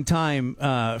interesting time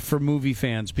for movie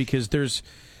fans because there's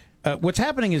what's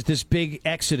happening is this big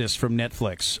exodus from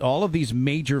Netflix. All of these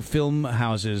major film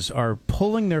houses are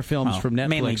pulling their films from Netflix.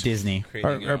 Mainly Disney.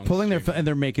 Are pulling their and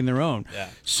they're making their own. Yeah.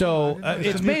 So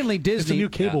it's mainly Disney. It's the new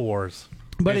cable wars.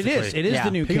 But basically. it is the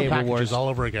new cable wars all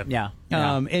over again. Yeah.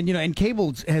 And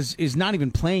cable is not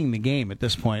even playing the game at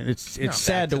this point. It's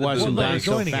sad to watch them die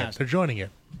so fast. They're joining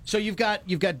it. So you've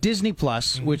got Disney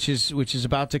Plus, which is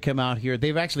about to come out here.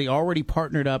 They've actually already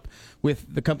partnered up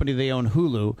with the company they own,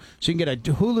 Hulu. So you can get a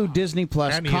Hulu Disney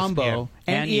Plus and combo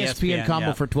and ESPN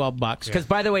combo for $12. Because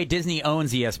by the way, Disney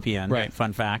owns ESPN. Right.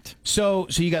 Fun fact. So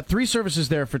you got 3 services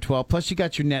there for $12. Plus you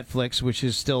got your Netflix, which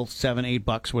is still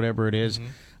 $7-8, whatever it is.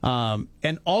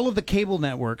 And all of the cable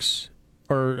networks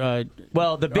are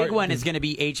the big one is going to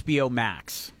be HBO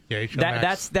Max. Yeah, HBO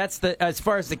Max. That's the as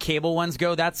far as the cable ones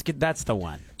go. That's the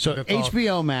one. So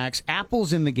HBO Max,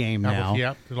 Apple's in the game now.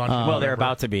 Yeah, they're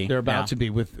about to be. They're about to be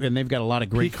and they've got a lot of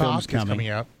great films coming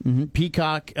out.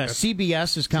 Peacock,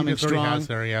 CBS is coming strong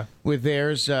with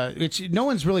theirs. No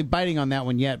one's really biting on that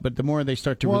one yet, but the more they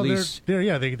start to release,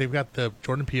 they've got the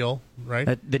Jordan Peele,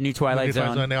 right? The new Twilight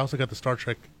Zone. They also got the Star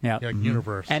Trek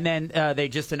universe, and then they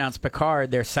just announced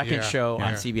Picard, their second show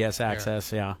on CBS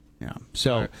Access. Yeah.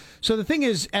 So the thing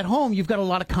is, at home you've got a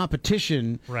lot of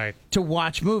competition to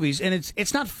watch movies, and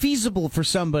it's not feasible for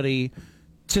somebody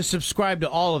to subscribe to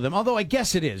all of them. Although I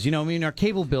guess it is. Our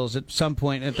cable bills at some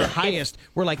point at their highest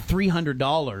were like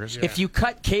 $300. If you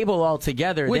cut cable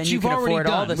altogether, which then you you've can already afford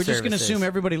done. all the We're just going to assume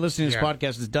everybody listening to this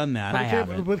podcast has done that. I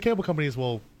haven't. But cable companies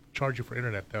will charge you for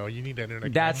internet, though. You need that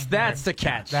internet. That's the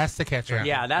catch. That's the catch.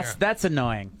 Yeah, that's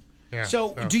annoying. Yeah,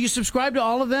 so do you subscribe to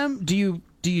all of them? Do you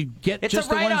get it's just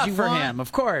a the ones you for want? him,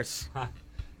 of course.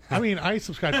 I mean, I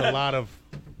subscribe to a lot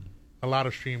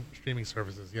of streaming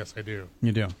services. Yes, I do.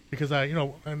 You do because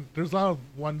and there's a lot of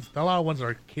ones that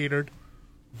are catered,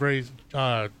 very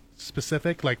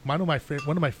specific. Like one of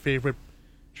my favorite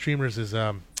streamers is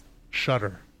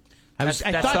Shudder. I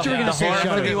thought you were going to say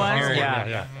Shudder.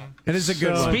 Yeah. It is a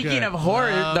good one. Speaking of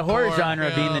horror, the horror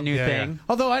genre being the new thing.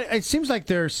 Although it seems like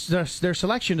their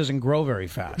selection doesn't grow very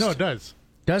fast. No, it does.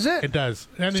 Does it? It does.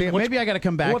 And maybe I got to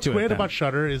come back to it. What's great about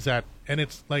Shudder is that, and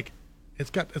it's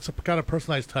got a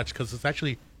personalized touch because it's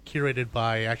actually curated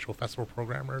by actual festival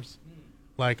programmers.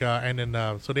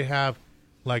 So they have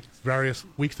like various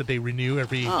weeks that they renew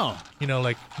every. I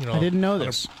didn't know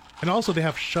this. And also they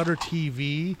have Shudder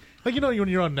TV. Like when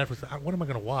you're on Netflix, what am I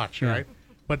going to watch, right?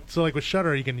 But so like with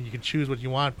Shudder, you can choose what you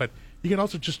want, but you can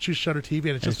also just choose Shudder TV,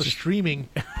 and it's just a streaming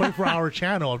 24-hour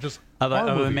channel of just of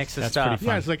horror a movies. mix of That's stuff. pretty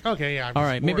fun. Yeah, it's like okay, yeah. I'm All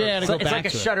just right, maybe bored. I got to go It's back like a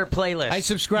to it. Shudder playlist. I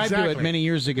subscribed to it many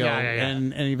years ago,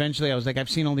 and eventually I was like, I've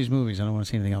seen all these movies. I don't want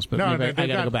to see anything else. But No, maybe they I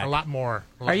got to go back. a lot more.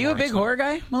 Are you a big horror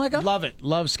guy, Malika? Love it.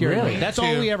 Love scary Really? movies. That's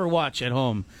all we ever watch at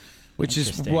home, which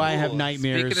is why I have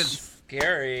nightmares. Speaking of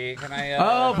scary, can I?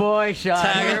 Oh boy, Sean!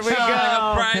 Here we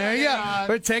go. There you go.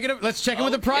 We're taking it. Let's check in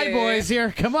with the Pride Boys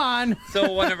here. Come on.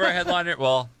 So one of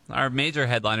our our major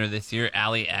headliner this year,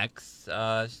 Ally X. She's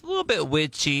a little bit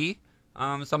witchy.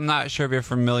 So I'm not sure if you're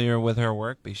familiar with her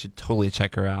work, but you should totally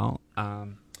check her out.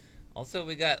 Also,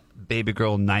 we got Baby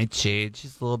Girl Nightshade.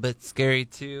 She's a little bit scary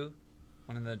too.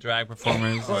 One of the drag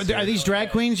performers. Are these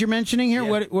drag queens you're mentioning here?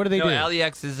 Yeah. What do they do? Ally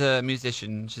X is a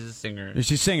musician. She's a singer.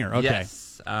 She's a singer. Okay. Yes.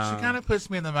 She kind of puts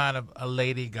me in the mind of a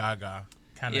Lady Gaga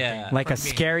kind of thing. Like a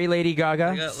scary Lady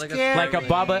Gaga, like a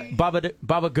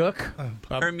Baba Gook.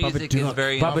 Her music is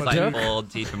very insightful,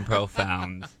 deep, and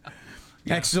profound.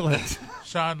 Excellent.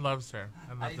 Sean loves her.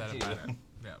 I love that about her.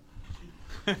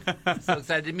 Yeah. I'm so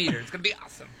excited to meet her. It's gonna be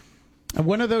awesome.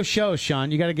 When are those shows,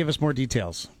 Sean? You got to give us more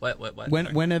details. What?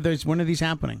 When are these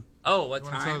happening? Oh, what You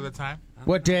wanna time? tell her the time?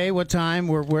 What day? What time?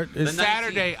 Where is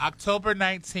Saturday, October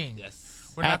 19th. Yes.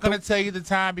 We're not going to tell you the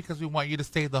time because we want you to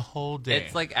stay the whole day.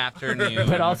 It's like afternoon.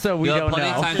 But also we You'll don't have plenty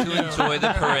know. of time to enjoy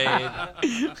the parade.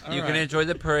 You can enjoy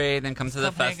the parade, then come to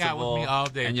the Come hang out with festival, me all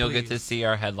day, and you'll get please. to see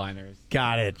our headliners.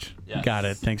 Got it. Yes. Got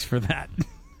it. Thanks for that.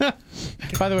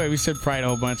 By the way, we said Pride a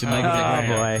whole bunch. And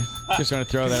boy. Just want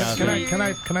to throw that out Can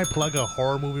there. I plug a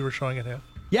horror movie we're showing at HIF?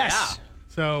 Yes.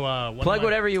 So Plug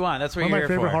whatever you want. That's what one you're of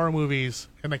my here favorite for. horror movies,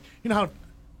 and like you know how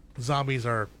zombies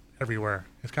are everywhere.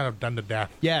 It's kind of done to death.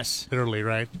 Yes. Literally,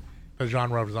 right? The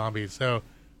genre of zombies. So,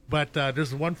 but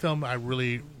there's one film I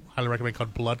really highly recommend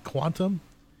called Blood Quantum.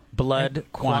 Blood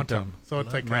Quantum. So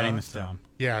it's like writing this down.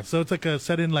 Yeah, so it's like a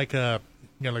set in like a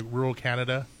like rural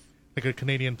Canada, like a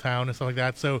Canadian town and stuff like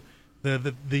that. So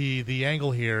the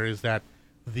angle here is that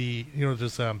this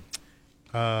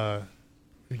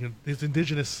this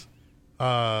indigenous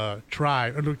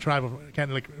tribe of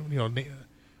kind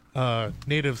of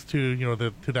natives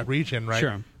to to that region, right?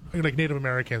 Sure. Like Native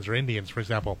Americans or Indians, for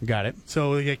example. Got it.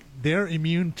 So like, they're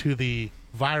immune to the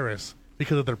virus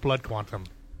because of their blood quantum.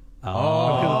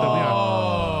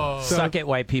 Oh. So- Suck it,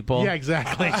 white people. Yeah,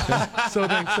 exactly. so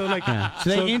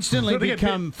they instantly they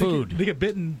become food. They get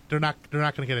bitten. They're not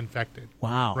going to get infected.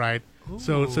 Wow. Right.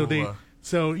 So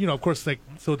of course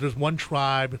so there's one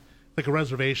tribe, like a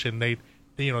reservation. They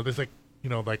there's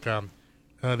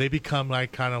they become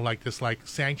like kind of like this like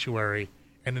sanctuary,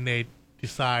 and then they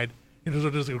decide.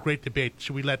 There's a great debate.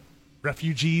 Should we let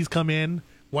refugees come in?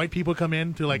 White people come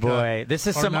in to like. Boy, this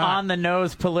is or some not?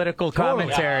 on-the-nose political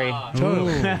commentary.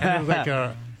 Totally. And there's like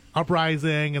a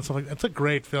uprising and stuff like that. It's a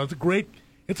great film.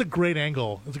 It's a great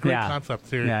angle. It's a great concept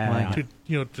here.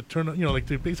 To turn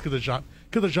to basically the genre,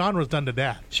 because the genre is done to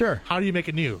death. Sure. How do you make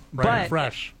it new, right? And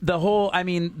fresh. The whole,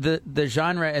 the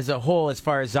genre as a whole, as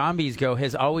far as zombies go,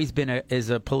 has always been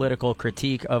a political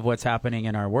critique of what's happening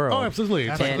in our world. Oh, absolutely.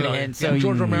 It's and so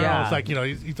George Romero yeah. is like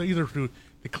he's either through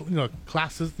the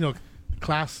classes,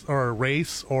 class or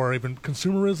race or even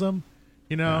consumerism.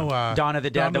 Dawn of the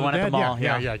Dead, the one at the mall.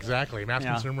 Yeah, exactly. Mass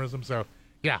consumerism. So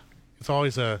yeah, it's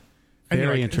always a.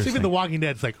 Very It's interesting. even The Walking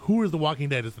Dead. It's like, who is The Walking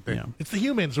Dead is the thing. Yeah. It's the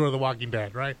humans who are The Walking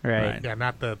Dead, right? Right. Yeah,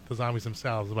 not the zombies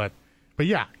themselves. But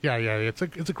yeah. It's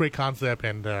a great concept,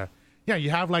 and you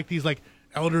have like these like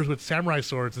elders with samurai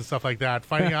swords and stuff like that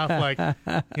fighting off like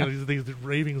these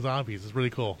raving zombies. It's really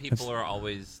cool. People are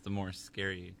always the more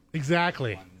scary.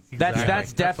 Exactly.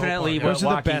 That's definitely the whole what Those are the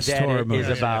Walking best Dead horror is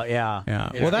movies. about.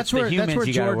 Yeah. Well, that's where humans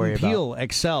Jordan Peele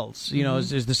excels.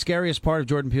 Is the scariest part of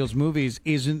Jordan Peele's movies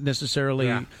isn't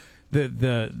necessarily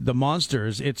the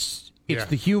monsters. It's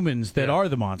the humans that are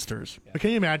the monsters. But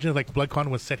can you imagine if like Blood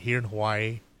Quantum was set here in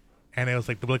Hawaii, and it was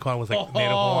like the Blood Quantum was like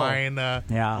Native Hawaiian? Yeah.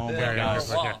 Oh my gosh.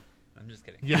 I'm just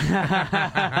kidding.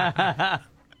 Yeah.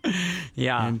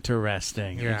 Yeah.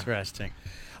 Interesting. Yeah. Interesting.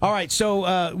 All right,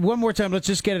 so one more time, let's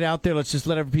just get it out there. Let's just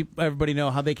let everybody know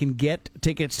how they can get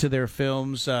tickets to their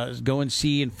films, go and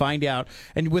see and find out.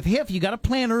 And with HIF, you got to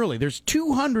plan early. There's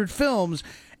 200 films,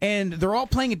 and they're all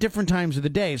playing at different times of the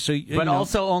day. So, But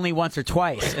also only once or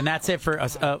twice, and that's it for a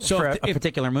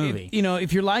particular movie.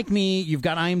 If you're like me, you've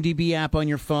got IMDb app on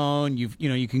your phone. You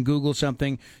can Google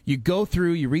something. You go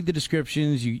through, you read the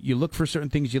descriptions, you look for certain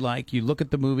things you like. You look at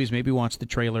the movies, maybe watch the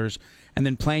trailers, and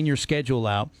then plan your schedule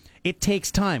out. It takes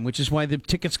time, which is why the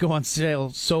tickets go on sale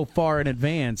so far in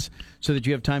advance, so that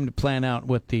you have time to plan out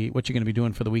what you're going to be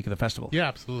doing for the week of the festival. Yeah,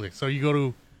 absolutely. So you go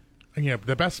to,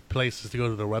 the best place is to go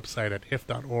to the website at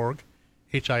hif.org,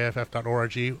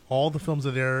 hiff.org. All the films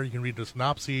are there. You can read the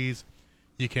synopses.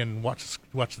 You can watch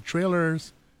the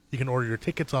trailers. You can order your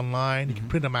tickets online. You can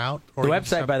print them out. The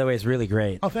website, by the way, is really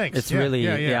great. Oh, thanks. It's really,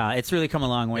 it's really come a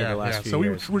long way the last few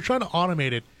years. So we're trying to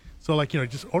automate it. So, like,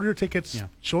 just order your tickets,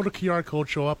 show the QR code,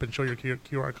 show up, and show your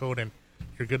QR code, and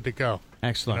you're good to go.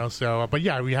 Excellent. But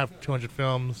yeah, we have 200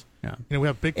 films. Yeah. We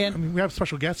have we have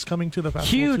special guests coming to the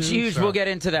festival. Huge. So. We'll get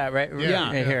into that right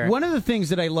here. One of the things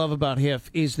that I love about HIF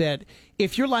is that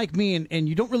if you're like me and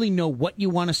you don't really know what you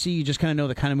want to see, you just kind of know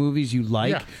the kind of movies you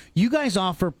like, you guys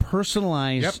offer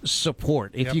personalized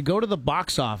support. If you go to the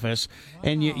box office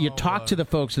and you talk to the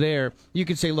folks there, you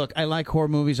can say, look, I like horror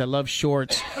movies, I love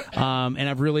shorts, and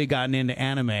I've really gotten into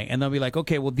anime. And they'll be like,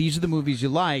 okay, well, these are the movies you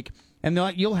like. And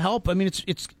you'll help. I mean,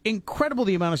 it's incredible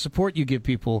the amount of support you give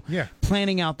people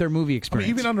planning out their movie experience.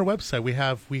 Even on our website,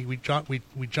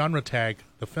 we genre tag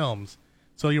the films.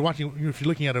 So you're watching, if you're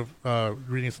looking at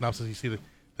reading a synopsis, you see the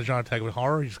genre tag with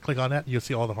horror. You just click on that, and you'll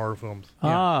see all the horror films.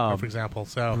 For example.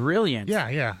 So brilliant.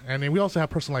 Yeah. And then we also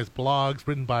have personalized blogs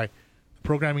written by the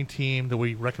programming team that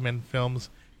we recommend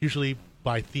films, usually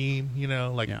by theme.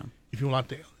 If you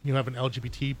want you have an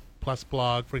LGBT plus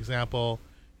blog, for example.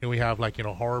 And we have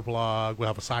horror blog. We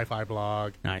have a sci-fi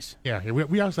blog. Nice. Yeah.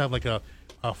 We also have a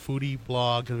foodie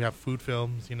blog because we have food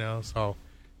films. So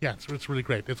yeah, it's really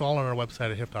great. It's all on our website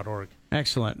at hiff.org.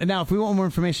 Excellent. And now, if we want more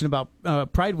information about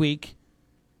Pride Week,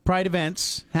 Pride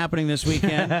events happening this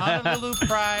weekend, Honolulu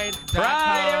Pride.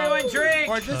 Everyone drink.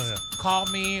 Or just call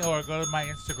me or go to my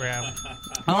Instagram.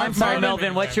 I'm sorry,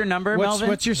 Melvin. What's your number, Melvin?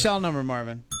 What's your cell number,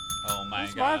 Marvin? Oh my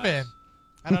God. Marvin.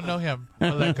 I don't know him.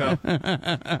 I'll let go.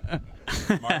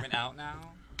 Marvin out now.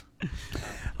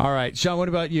 All right, Sean. What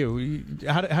about you?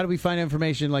 How do we find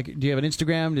information? Like, do you have an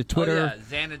Instagram, to Twitter? Oh, yeah,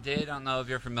 Xanadu. I don't know if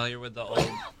you're familiar with the old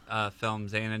film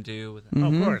Xanadu.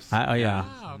 Of course. Oh yeah.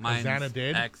 Mine's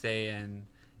Xanadu.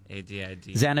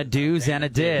 XANADID. Xanadu.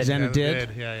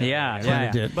 Xanadu.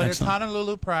 Yeah. But it's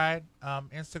Honolulu Pride,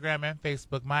 Instagram and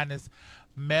Facebook. Mine is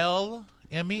Mel.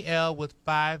 MEL with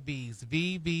 5 B's.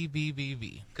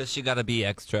 VVVVV. Because she got to be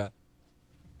extra.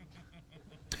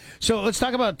 So let's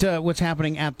talk about what's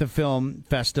happening at the film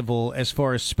festival as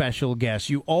far as special guests.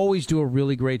 You always do a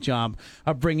really great job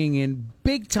of bringing in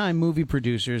big-time movie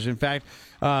producers. In fact,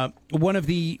 one of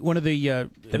the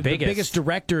biggest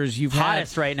directors you've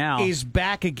hottest had right now is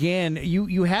back again.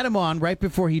 You had him on right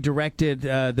before he directed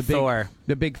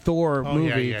the big Thor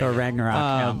movie, Thor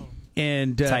Ragnarok.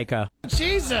 And Taika.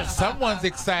 Jesus, someone's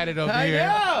excited over here.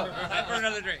 Time for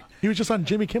another drink. He was just on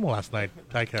Jimmy Kimmel last night.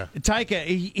 Taika,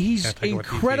 he's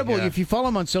incredible. If you follow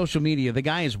him on social media, the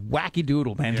guy is wacky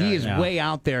doodle, man. He is way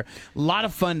out there. A lot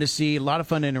of fun to see, a lot of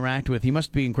fun to interact with. He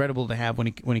must be incredible to have when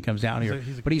he comes down here.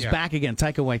 But he's back again,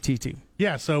 Taika Waititi.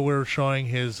 Yeah, so we're showing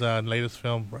his latest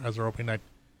film as our opening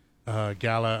night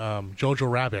gala,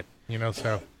 Jojo Rabbit.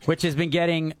 Which has been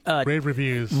getting rave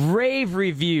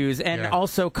reviews, and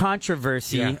also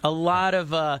controversy. Yeah. A lot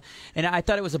of, and I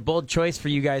thought it was a bold choice for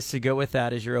you guys to go with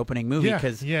that as your opening movie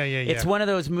because it's one of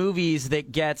those movies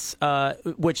that gets,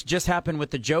 which just happened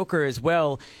with the Joker as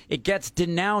well. It gets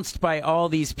denounced by all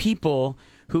these people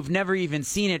who've never even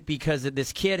seen it because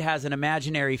this kid has an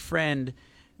imaginary friend.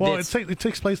 Well, it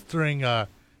takes place during, World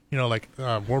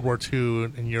War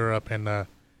II in Europe and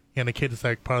the kid is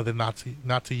like part of the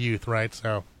Nazi youth, right?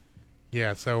 So,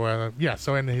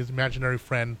 and his imaginary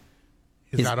friend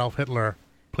is Adolf Hitler,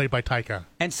 played by Taika.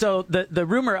 And so the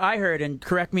rumor I heard, and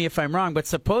correct me if I'm wrong, but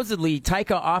supposedly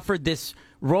Taika offered this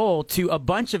role to a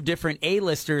bunch of different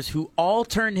A-listers who all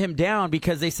turned him down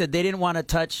because they said they didn't want to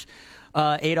touch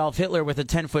Adolf Hitler with a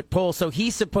 10-foot pole. So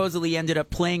he supposedly ended up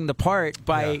playing the part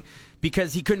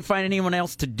because he couldn't find anyone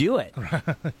else to do it.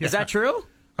 Is that true?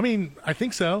 I mean, I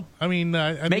think so. I mean,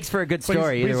 makes for a good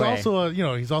story. He's also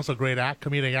he's also a great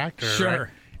comedic actor. Sure.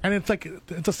 Right? And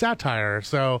it's a satire.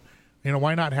 So,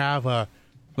 why not have a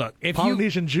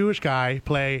Polynesian Jewish guy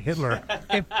play Hitler?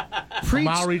 A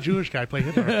Maori Jewish guy play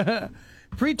Hitler.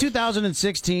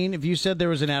 Pre-2016, if you said there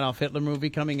was an Adolf Hitler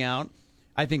movie coming out,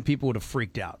 I think people would have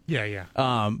freaked out. Yeah.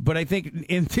 But I think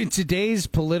in today's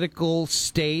political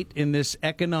state, in this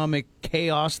economic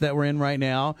chaos that we're in right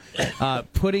now,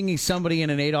 putting somebody in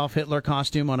an Adolf Hitler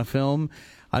costume on a film,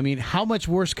 I mean, how much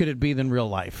worse could it be than real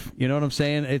life? You know what I'm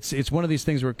saying? It's one of these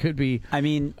things where it could be,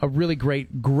 a really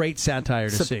great satire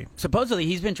to see. Supposedly,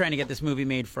 he's been trying to get this movie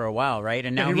made for a while, right?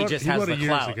 And now he just has the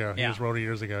clout. He just wrote it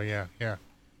years ago. Yeah.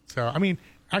 So I mean,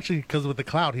 actually, because with the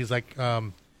clout, he's like.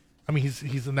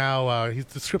 He's now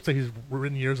the scripts that he's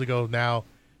written years ago. Now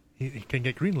he can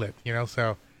get greenlit,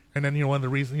 So, and then one of the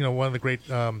reasons, one of the great,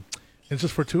 it's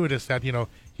just fortuitous that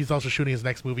he's also shooting his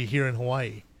next movie here in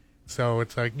Hawaii. So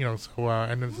it's like and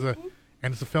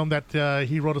and it's a film that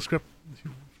he wrote a script.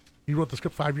 He wrote the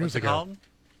script 5 years ago.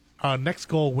 Next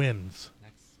Goal Wins.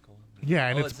 Yeah,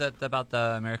 and it's about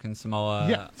the American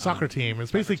Samoa soccer team.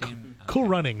 It's basically Cool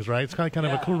Runnings, right? It's kind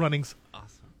of a Cool Runnings,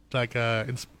 like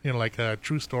like a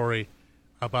true story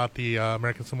about the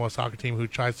American Samoa soccer team who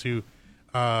tries to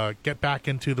get back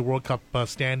into the World Cup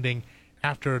standing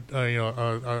after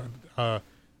a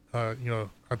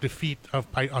defeat of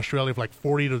Australia of like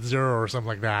 40-0 or something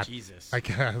like that. Jesus,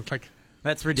 like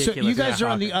that's ridiculous. So you guys are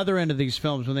on the other end of these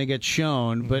films when they get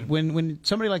shown, but when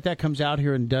somebody like that comes out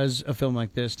here and does a film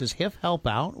like this, does HIF help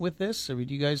out with this? Or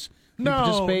do you guys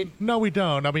participate? No, we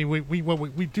don't. I mean,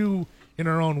 we do in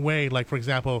our own way. Like, for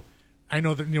example, I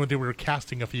know that they were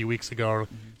casting a few weeks ago,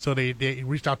 so they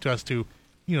reached out to us to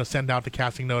send out the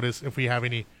casting notice if we have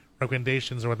any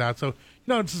recommendations or whatnot. So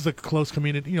this is a close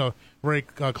community, very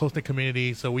close-knit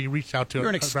community. So we reached out to you're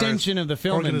an extension of the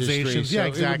film industry. So yeah,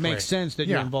 exactly. It would make sense that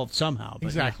you're involved somehow. But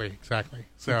exactly.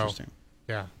 So interesting.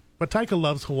 Yeah, but Taika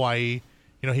loves Hawaii.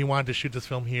 He wanted to shoot this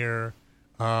film here.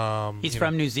 He's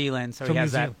from New Zealand, so he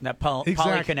has that poly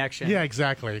connection. Yeah,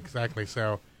 exactly.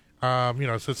 So,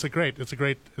 so it's a great.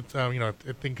 I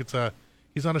think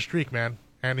he's on a streak, man,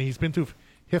 and he's been to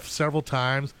HIF several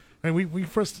times. And we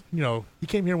first, he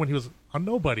came here when he was a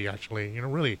nobody, actually.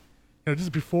 Really,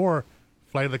 just before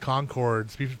Flight of the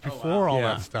Conchords, before all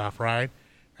that stuff, right?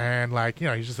 And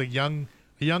he's just a young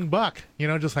buck,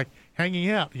 just like hanging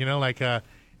out,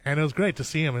 and it was great to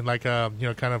see him and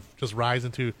kind of just rise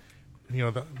into,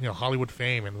 Hollywood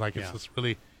fame, and it's just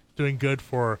really doing good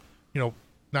for,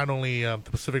 not only the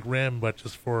Pacific Rim, but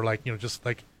just for and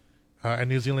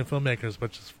New Zealand filmmakers,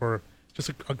 but just for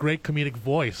a great comedic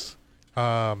voice.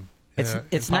 It's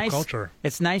in pop nice. Culture.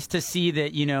 It's nice to see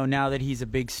that now that he's a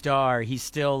big star, he's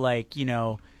still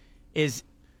is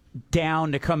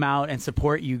down to come out and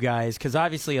support you guys, because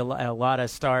obviously a lot of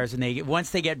stars, and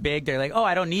once they get big, they're like, oh,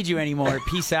 I don't need you anymore.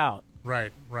 Peace out.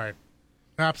 Right.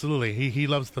 Absolutely. He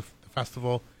loves the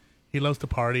festival. He loves to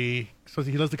party. So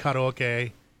he loves the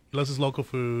karaoke. He loves his local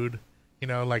food.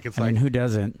 Who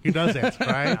doesn't? Who doesn't,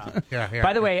 right? Yeah.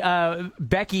 By the way,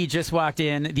 Becky just walked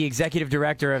in, the executive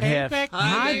director of HIF. Becky.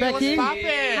 Hi, Becky.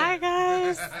 Hi,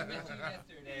 guys.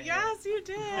 Yes, you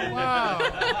did. Wow.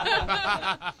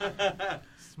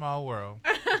 Small world.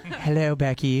 Hello,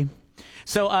 Becky.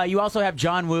 So you also have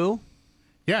John Woo.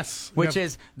 Yes.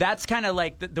 That's kind of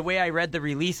like the way I read the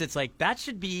release. It's like that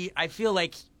should be. I feel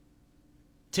like,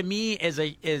 to me,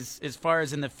 as far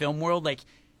as in the film world,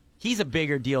 he's a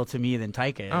bigger deal to me than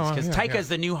Taika is, because Taika's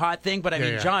the new hot thing. But I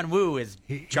mean, John Woo is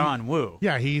John Woo.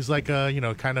 Yeah, he's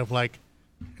kind of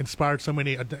inspired so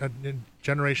many a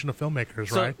generation of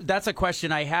filmmakers, right? So that's a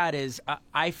question I had. Is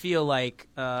I feel like,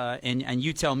 and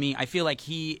you tell me, I feel like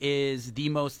he is the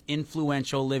most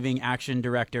influential living action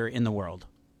director in the world.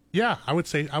 Yeah, I would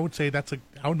say I would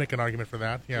make an argument for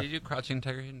that. Yeah. Did you do Crouching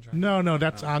Tiger, Hidden Dragon? No,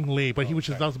 that's Ang Lee, but he was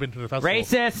just also been to the festival.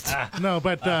 Racist. No,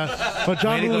 but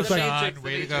John Woo was way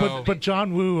to go. But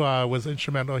John Woo was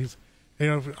instrumental. He's he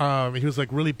was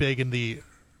really big in the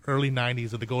early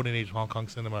 '90s of the golden age of Hong Kong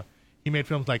cinema. He made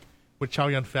films with Chow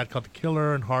Yun-fat called The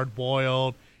Killer and Hard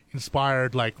Boiled,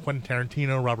 inspired Quentin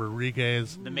Tarantino, Robert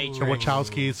Rodriguez, The Matrix, the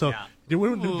Wachowskis. So there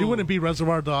wouldn't be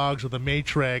Reservoir Dogs or The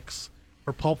Matrix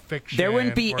or Pulp Fiction. There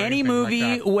wouldn't be any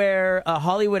movie where a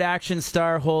Hollywood action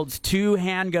star holds two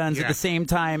handguns at the same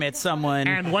time at someone.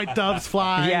 And white doves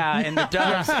fly. Yeah, and the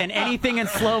doves and anything in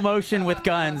slow motion with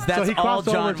guns. That's so he all crossed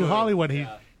John over to Woo. Hollywood.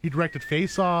 He directed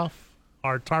Face Off,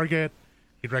 Hard Target.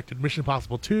 He directed Mission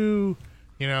Impossible 2.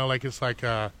 And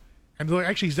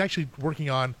he's actually working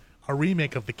on a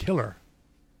remake of The Killer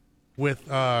with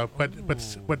but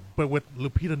with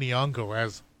Lupita Nyong'o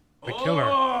as The Killer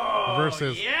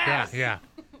versus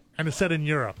and it's set in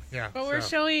Europe. Yeah. But we're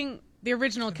showing the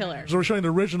original Killer. So we're showing the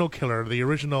original Killer, and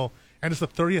it's the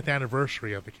 30th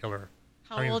anniversary of The Killer.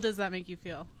 How old does that make you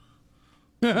feel?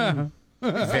 Very.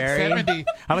 70.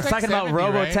 I was talking about 70,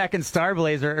 Robotech right? and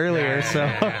Starblazer earlier,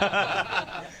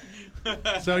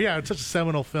 So yeah, it's such a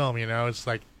seminal film. It's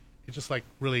it just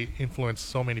really influenced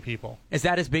so many people. Is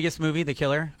that his biggest movie, The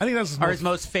Killer? I think that's his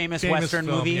most famous Western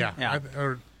film, movie.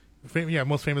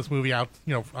 Most famous movie out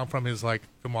from his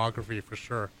filmography for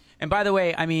sure. And by the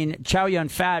way, I mean Chow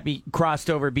Yun-fat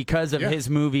crossed over because of his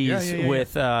movies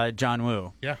with John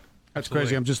Woo. Yeah. That's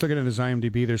crazy. I'm just looking at his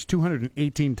IMDb. There's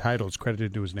 218 titles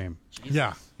credited to his name.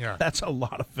 Yeah. That's a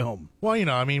lot of film. Well,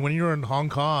 I mean, when you were in Hong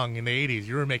Kong in the 80s,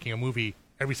 you were making a movie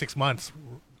every 6 months,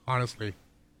 honestly.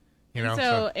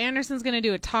 So Anderson's going to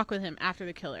do a talk with him after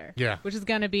The Killer. Yeah. Which is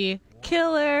going to be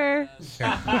Killer.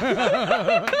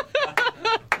 Yeah.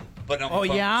 But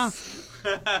yeah?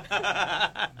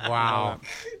 Wow.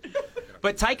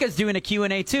 But Taika's doing a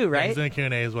Q&A too, right? Yeah, he's doing a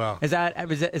Q&A as well. Is that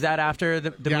after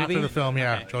the movie? After the film,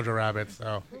 yeah, Jojo Rabbit.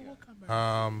 So,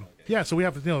 so we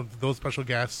have those special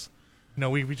guests.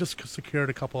 We just secured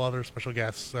a couple other special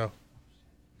guests. So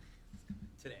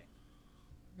today,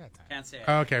 can't say it.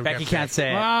 Okay, Becky can't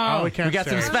say it. Wow. We got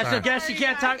some special guests you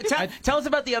can't talk. Tell us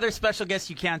about the other special guests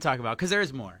you can talk about, because there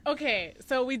is more. Okay,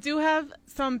 so we do have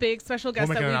some big special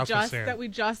guests that we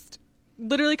just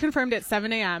literally confirmed at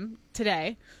 7 a.m.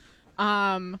 today.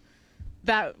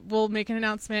 That will make an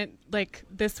announcement like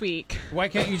this week. Why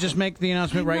can't you just make the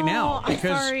announcement right now?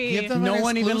 Because no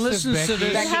one even listens to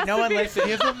this. No one listens.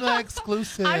 Give them the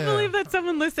exclusive. I believe that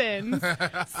someone listens.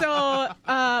 So,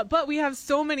 but we have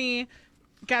so many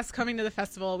guests coming to the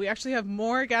festival. We actually have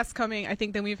more guests coming, I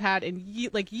think, than we've had in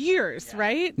years,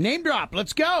 right? Name drop.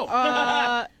 Let's go.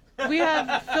 We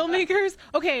have filmmakers.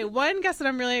 Okay, one guest that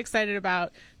I'm really excited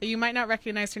about that you might not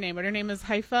recognize her name, but her name is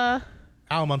Haifa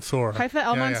Al-Mansour.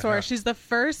 Al-Mansour. Yeah. She's the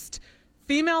first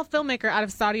female filmmaker out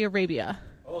of Saudi Arabia.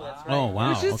 Oh, that's right. Oh, wow.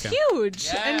 Which is huge.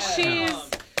 Yeah. And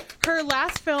her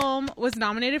last film was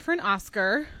nominated for an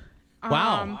Oscar.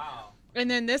 Wow. And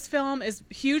then this film is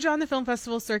huge on the film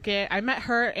festival circuit. I met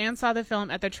her and saw the film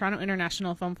at the Toronto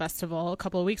International Film Festival a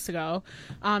couple of weeks ago.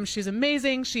 She's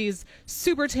amazing. She's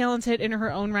super talented in her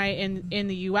own right in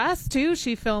the U.S. too.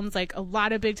 She films like a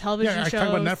lot of big television shows. Yeah, I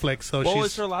talk about Netflix. So what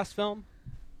was her last film?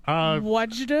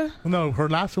 Wajda? No, her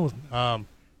last one was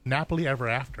Napoli Ever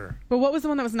After. But what was the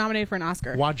one that was nominated for an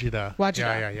Oscar? Wajda.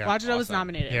 Yeah. Wajda awesome. was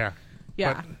nominated.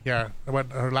 Yeah.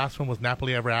 But her last one was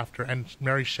Napoli Ever After, and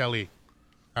Mary Shelley.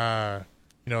 The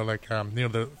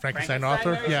Frankenstein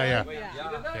author.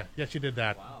 Yeah, she did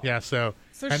that. Wow. Yeah, so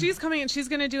she's coming and she's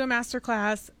going to do a master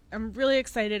class. I'm really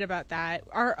excited about that.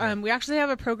 We actually have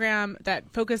a program that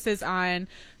focuses on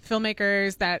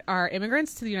filmmakers that are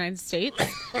immigrants to the United States.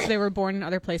 So they were born in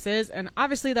other places, and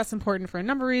obviously that's important for a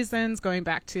number of reasons, going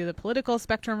back to the political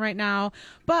spectrum right now.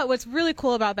 But what's really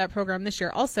cool about that program this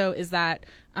year also is that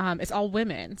it's all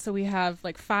women. So we have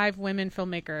like 5 women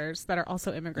filmmakers that are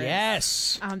also immigrants.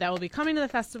 Yes. That will be coming to the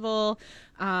festival,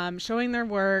 showing their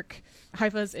work.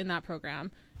 Haifa's in that program.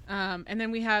 And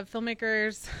then we have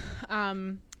filmmakers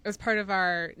as part of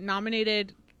our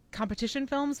nominated competition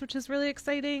films, which is really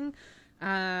exciting.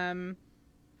 And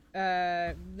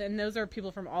those are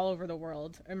people from all over the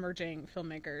world, emerging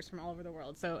filmmakers from all over the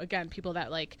world. So again, people that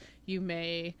like you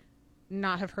may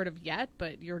not have heard of yet,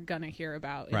 but you're gonna hear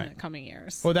about in the coming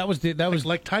years. Well, that was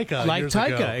like Taika. Like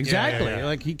Taika, ago. exactly. Yeah.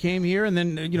 Like he came here, and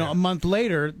then a month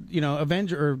later,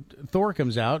 Thor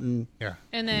comes out, and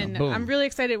And then I'm really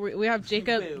excited. We have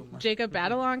Jacob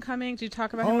Batalon coming. Did you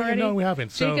talk about him already? No, we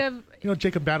haven't. Jacob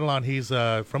Batalon, he's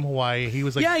from Hawaii. He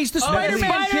was like he's the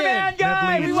Spider-Man kid.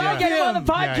 Guy. We want to get him on the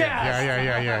podcast.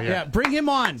 Yeah. Bring him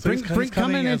on. So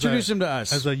Come and introduce him to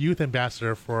us as a youth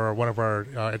ambassador for one of our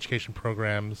education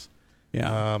programs.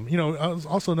 Yeah.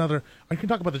 Also I can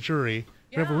talk about the jury.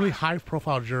 We have a really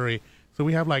high-profile jury. So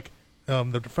we have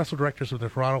the festival directors of the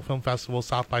Toronto Film Festival,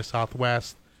 South by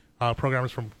Southwest,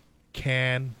 programmers from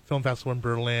Cannes Film Festival in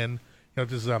Berlin.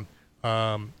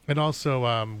 And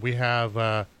also we have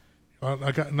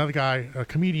another guy, a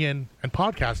comedian and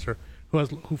podcaster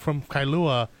who from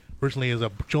Kailua originally is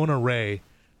Jonah Ray.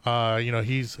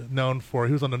 He's known for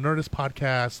he was on the Nerdist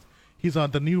podcast. He's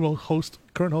on the new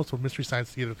current host of Mystery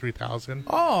Science Theater 3000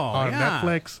 on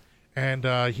Netflix, and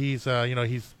he's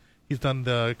done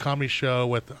the comedy show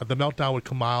with The Meltdown with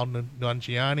Kamal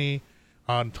Nanjiani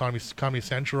on Comedy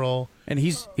Central, and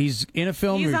he's in a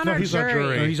film. He's on our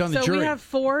jury. He's on the jury. So we have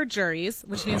 4 juries,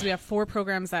 which means we have 4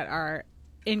 programs that are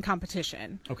in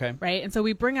competition. Okay. Right? And so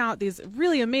we bring out these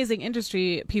really amazing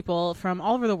industry people from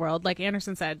all over the world. Like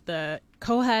Anderson said, the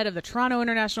co-head of the Toronto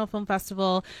International Film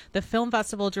Festival, the film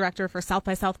festival director for South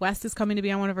by Southwest is coming to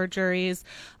be on one of our juries.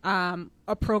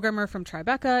 A programmer from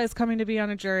Tribeca is coming to be on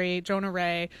a jury, Jonah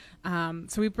Ray.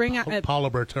 So we bring out Paula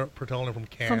Bertolini from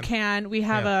Cannes. From Cannes. We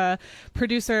have a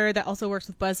producer that also works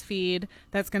with BuzzFeed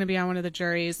that's going to be on one of the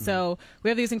juries. Mm-hmm. So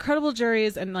we have these incredible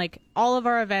juries, and all of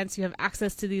our events, you have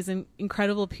access to these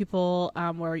incredible people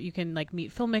where you can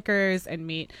meet filmmakers and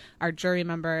meet our jury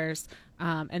members.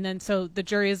 And then so the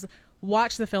juries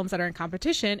watch the films that are in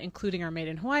competition, including our Made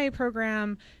in Hawaii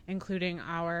program, including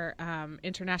our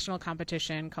international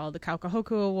competition called the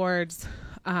Kaukahoku Awards.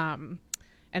 And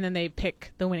then they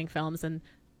pick the winning films, and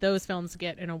those films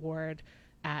get an award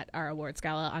at our awards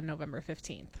gala on November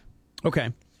 15th.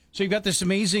 Okay. So you've got this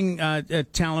amazing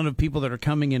talent of people that are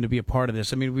coming in to be a part of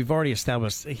this. I mean, we've already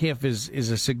established HIF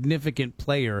is a significant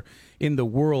player in the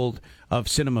world of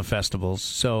cinema festivals.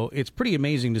 So it's pretty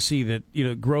amazing to see that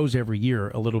it grows every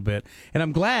year a little bit. And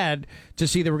I'm glad to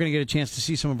see that we're going to get a chance to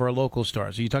see some of our local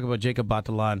stars. So you talk about Jacob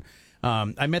Batalon.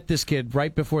 I met this kid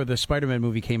right before the Spider-Man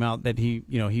movie came out that he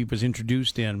was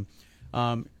introduced in.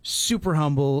 Super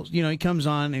humble. He comes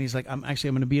on and he's like, I'm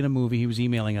going to be in a movie. He was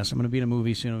emailing us. I'm going to be in a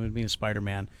movie soon. I'm going to be in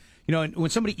Spider-Man. And when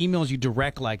somebody emails you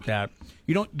direct like that,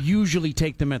 you don't usually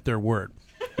take them at their word.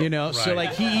 Right. So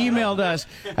like he emailed us.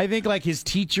 I think like his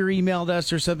teacher emailed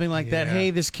us or something like that.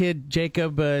 Hey, this kid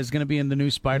Jacob is going to be in the new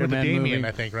Spider-Man movie.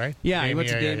 I think, right? Yeah, he went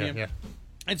to Damien. Yeah.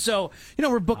 And so,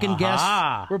 we're booking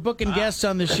guests. We're booking guests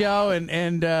on the show,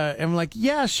 and I'm like,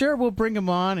 yeah, sure, we'll bring him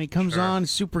on. And he comes on,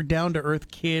 super down to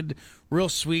earth kid, real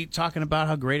sweet, talking about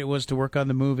how great it was to work on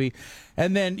the movie.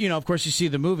 And then, of course, you see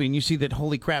the movie, and you see that,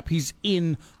 holy crap, he's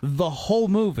in the whole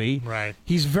movie. Right.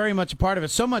 He's very much a part of it,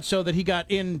 so much so that he got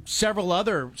in several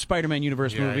other Spider-Man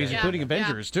universe movies, including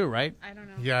Avengers, too, right? I don't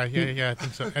know. Yeah, I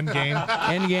think so. Endgame.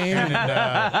 And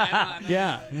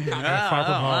Far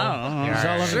From Home.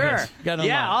 Yeah. Sure.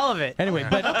 All of it. Anyway,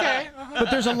 but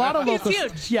there's a lot of local. He's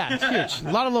huge. Yeah, it's huge.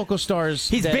 A lot of local stars.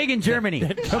 He's big in Germany.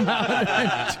 That come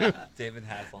out David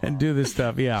Hasselhoff. and do this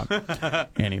stuff. Yeah.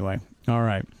 Anyway, all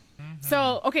right.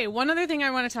 So, okay, one other thing I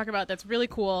want to talk about that's really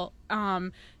cool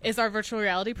is our virtual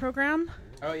reality program.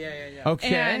 Oh, yeah.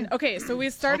 Okay. And, so we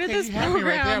started this program.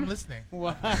 Right there, I'm listening.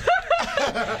 So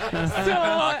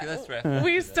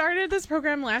we started this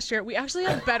program last year. We actually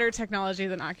have better technology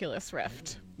than Oculus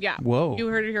Rift. Yeah. Whoa. You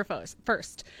heard it here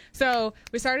first. So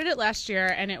we started it last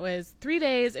year, and it was 3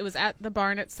 days. It was at the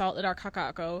barn at Salt at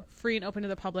Arcacaco, free and open to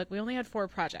the public. We only had 4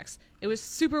 projects. It was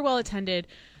super well attended.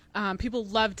 People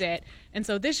loved it. And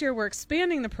so this year we're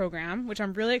expanding the program, which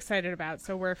I'm really excited about.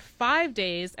 So we're 5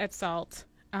 days at Salt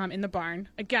in the barn.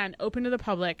 Again, open to the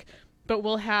public, but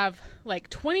we'll have like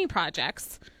 20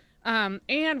 projects. And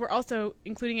we're also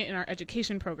including it in our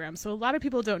education program. So a lot of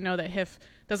people don't know that HIF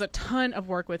does a ton of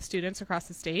work with students across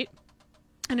the state.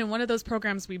 And in one of those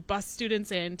programs, we bus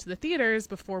students into the theaters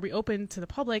before we open to the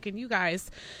public and you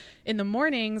guys in the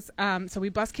mornings. So we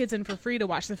bus kids in for free to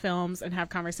watch the films and have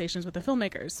conversations with the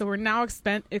filmmakers. So we're now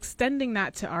extending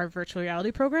that to our virtual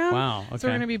reality program. Wow. Okay. So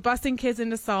we're going to be busing kids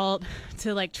into Salt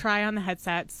to like try on the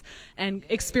headsets and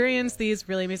experience these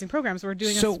really amazing programs. We're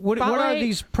doing what are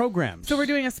these programs? So we're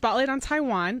doing a spotlight on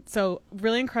Taiwan. So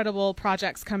really incredible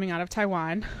projects coming out of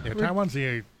Taiwan. Yeah, Taiwan's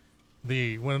the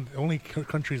one of the only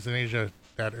countries in Asia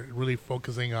that are really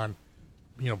focusing on,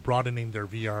 broadening their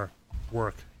VR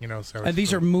work. So and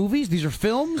these are movies. These are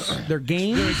films. They're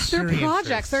games. They're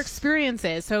projects. They're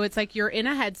experiences. So it's like you're in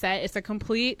a headset. It's a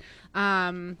complete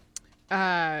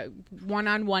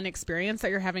one-on-one experience that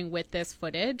you're having with this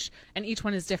footage, and each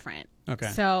one is different. Okay.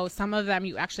 So some of them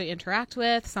you actually interact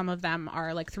with. Some of them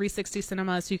are like 360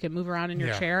 cinema, so you can move around in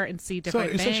your chair and see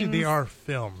different things. So essentially, they are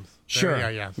films. Sure.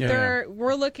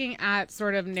 We're looking at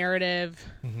sort of narrative,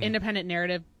 independent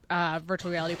narrative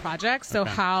virtual reality projects. So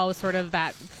how sort of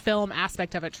that film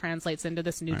aspect of it translates into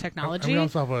this new technology. And we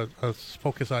also have a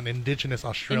focus on Indigenous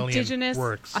Australian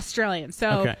works. Australian. So.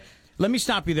 Okay. Let me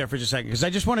stop you there for just a second because I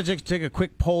just wanted to take a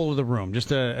quick poll of the room,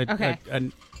 just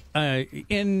an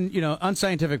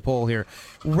unscientific poll here.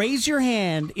 Raise your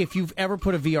hand if you've ever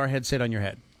put a VR headset on your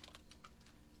head.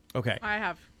 Okay. I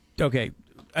have. Okay.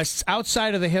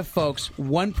 Outside of the HIF folks,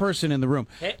 one person in the room.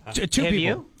 Two people.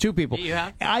 You? 2 people. You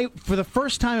have? For the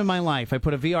first time in my life, I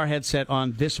put a VR headset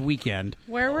on this weekend.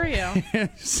 Where were you?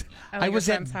 I was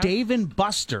at Dave &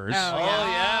 Buster's. Oh,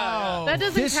 yeah. That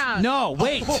doesn't count. No,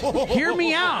 wait. Hear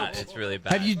me out. It's really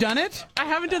bad. Have you done it? I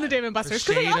haven't done the Dave & Buster's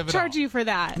because they upcharge you for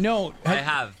that. No. I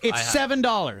have. It's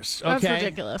 $7. Okay? That's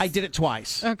ridiculous. I did it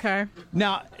twice. Okay.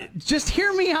 Now, just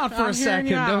hear me out for a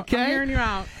second, okay? I'm hearing you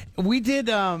out. We did,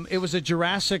 it was a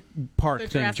Jurassic Park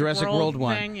thing, Jurassic World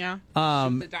one. Thing, yeah.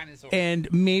 The dinosaur. And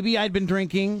maybe I'd been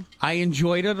drinking. I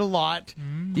enjoyed it a lot.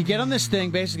 You get on this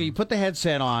thing, basically, you put the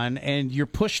headset on, and you're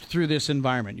pushed through this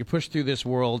environment. You're pushed through this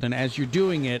world, and as you're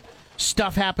doing it,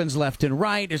 stuff happens left and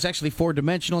right. It's actually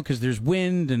 4-dimensional because there's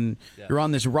wind, and you're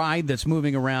on this ride that's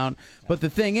moving around. But the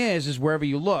thing is wherever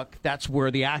you look, that's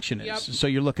where the action is. Yep. So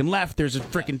you're looking left, there's a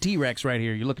freaking T-Rex right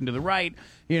here. You're looking to the right,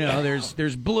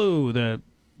 there's Blue, the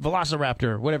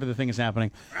Velociraptor, whatever the thing is happening.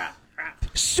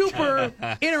 Super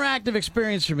interactive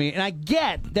experience for me, and I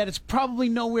get that it's probably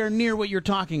nowhere near what you're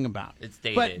talking about. It's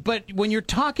dated. But when you're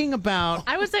talking about...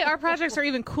 I would say our projects are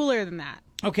even cooler than that.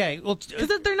 Okay, well...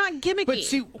 Because they're not gimmicky. But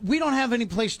see, we don't have any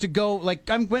place to go. Like,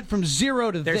 I went from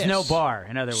 0 to There's this. no bar,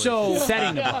 in other words. So,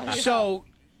 setting the bar. So...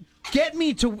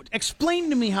 explain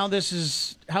to me how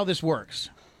this works.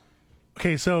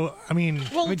 Okay, so I mean,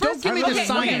 don't give me the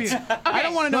science. I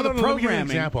don't want to know the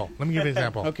programming. Let me give you an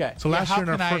example. Okay. So last year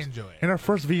in our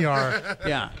first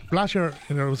VR, last year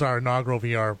it was our inaugural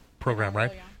VR program,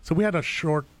 right? So we had a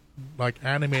short,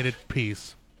 animated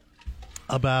piece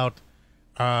about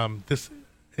this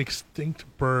extinct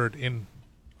bird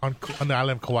on the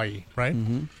island of Kauai, right?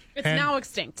 Mm-hmm. It's now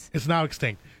extinct. It's now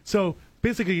extinct. So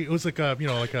basically, it was like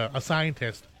a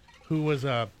scientist who was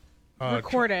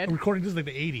recording this in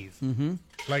the 80s,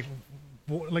 like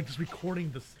just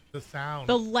recording the sound,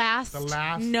 the last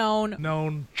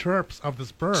known chirps of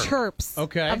this bird,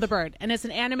 of the bird, and it's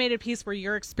an animated piece where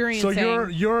you're experiencing. So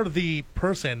you're the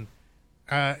person,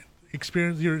 you're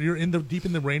deep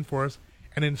in the rainforest,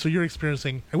 and then so you're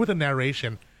experiencing, and with a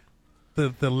narration,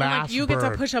 the last. You bird.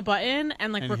 get to push a button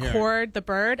and record the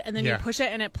bird, and then you push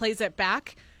it and it plays it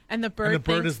back. And the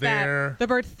bird is there. The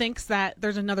bird thinks that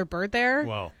there's another bird there.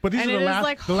 Wow! But these are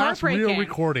the last real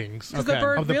recordings because the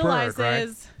bird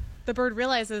realizes the bird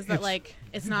realizes that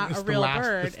it's not a real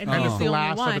bird, and he's the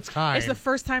only one. It's the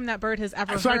first time that bird has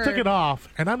ever. So heard. I took it off,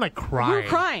 and I'm crying. You were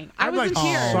crying. I was in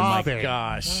tears. Sobbing, oh my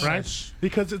gosh! Right?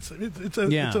 Because it's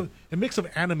a mix of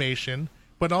animation,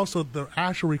 but also the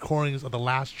actual recordings of the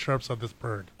last chirps of this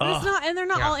bird. But it's not, and they're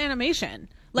not all animation.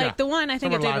 The one I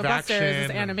think at David Buster's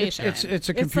is animation. It's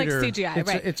a computer. It's like CGI,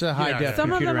 right? It's a high def.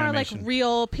 Some of them are animation.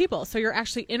 real people, so you're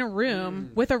actually in a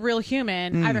room with a real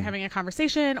human, either having a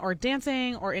conversation or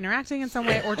dancing or interacting in some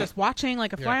way, or just watching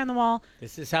like a fly on the wall.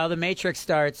 This is how the Matrix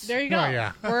starts. There you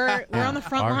go. We're on the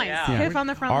front lines. Piff on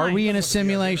the front lines. Are we in a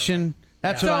simulation?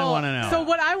 That's what I want to know. So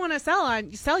what I want to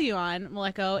sell you on,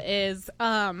 Maleko, is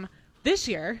this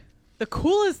year. The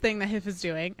coolest thing that HIF is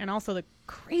doing, and also the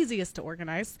craziest to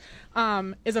organize,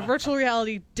 is a virtual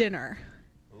reality dinner.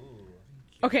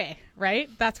 Okay, right?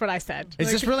 That's what I said.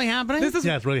 Is this really happening? It's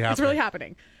really happening. It's really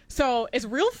happening. So it's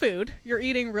real food. You're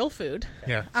eating real food.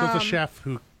 Yeah. So it's a chef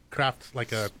who crafts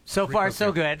like a. So far,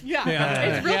 so good. Yeah.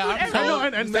 It's real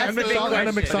food. And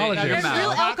a mixologist. There's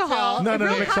real alcohol. No,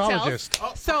 real a mixologist.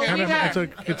 Cocktails. So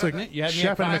it's a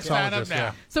chef and a mixologist.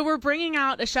 Yeah. So we're bringing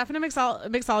out a chef and a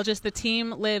mixologist. The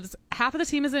team half of the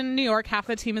team is in New York, half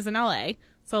of the team is in LA.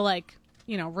 So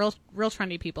real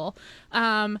trendy people.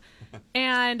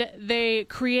 And they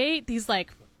create these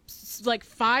like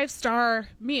 5-star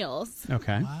meals.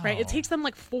 Okay. Wow. Right. It takes them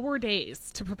 4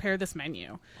 days to prepare this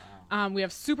menu. We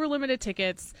have super limited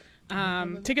tickets.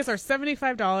 Tickets are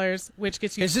 $75, which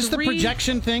gets you. Is this the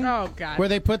projection thing? Oh God! Where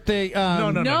they put the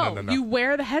no. You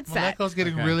wear the headset. Maleko's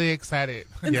getting really excited.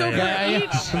 And so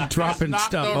I'm dropping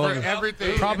stuff over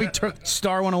everything. Probably took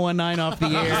Star 101.9 off the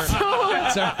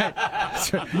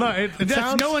air.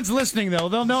 No, no one's listening though.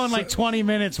 They'll know in 20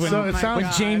 minutes when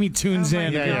Jamie tunes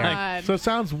in. So it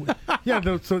sounds So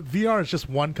VR is just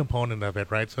one component of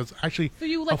it, right? So it's actually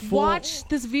you watch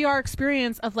this VR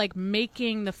experience of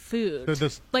making the food,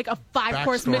 like a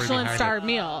 5-course Michelin star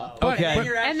meal.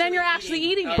 Okay, and then you're actually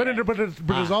eating it. But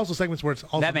there's also segments where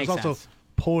there's also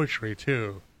poetry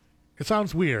too. It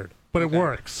sounds weird, but it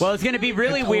works. Well, it's going to be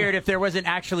really weird if there wasn't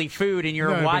actually food and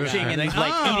you're watching and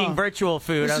eating virtual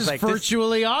food. This I was is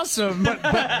virtually awesome.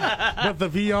 But the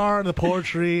VR and the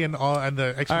poetry and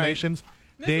the explanations.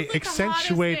 They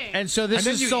accentuate, and so this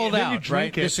is sold out,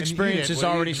 right? This experience is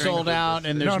already sold out,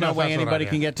 and there's no way anybody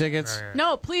can get tickets.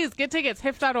 No, please get tickets.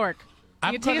 HIF.org.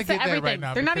 I'm get tickets to everything. Right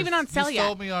now They're not even on sale yet.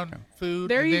 Sold me on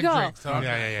food. There you go. Drink, so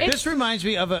This reminds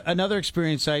me of another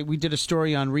experience we did a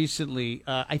story on recently.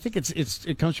 I think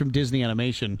it comes from Disney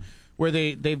Animation, where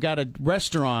they've got a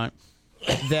restaurant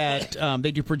that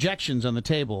they do projections on the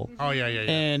table. Oh yeah.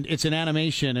 And it's an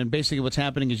animation, and basically what's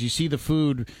happening is you see the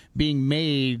food being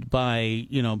made by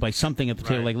something at the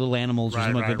table, like little animals or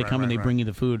something like that. They come and they bring you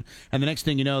the food, and the next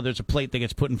thing you know, there's a plate that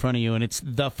gets put in front of you, and it's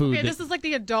the food. Okay, this is like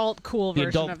the adult cool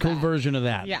version. Version of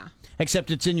that. Yeah.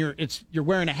 Except you're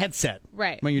wearing a headset.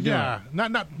 Right. When you're doing it.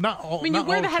 Not all. When you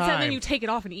wear the headset, time. and then you take it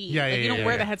off and eat. Yeah, you don't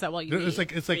wear the headset while you eat.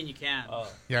 It's like you can.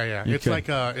 Yeah. You It's could. like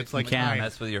You can't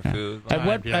mess with your food.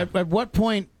 At what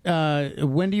point?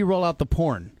 When do you roll out the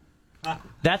porn?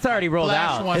 That's already rolled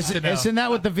out. Isn't that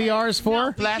what the VR is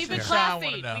for? We keep it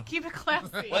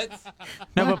classy.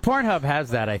 No, but Pornhub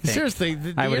has that, I think. Seriously,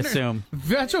 I would assume.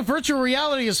 That's what virtual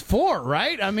reality is for,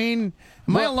 right? I mean,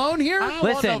 am I alone here?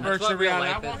 Listen, virtual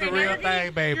reality. I want the real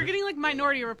thing, baby. You're getting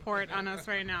Minority Report on us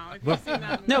right now.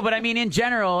 No, but I mean, in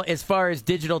general, as far as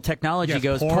digital technology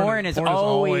goes, porn is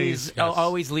always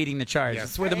leading the charge.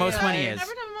 That's where the most money is.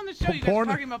 Every time I'm on the show, you guys are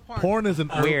talking about porn. Porn is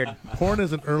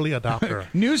an early adopter.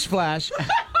 Newsflash.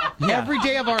 Every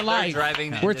day of our life,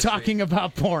 we're talking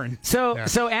about porn. So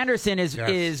Anderson,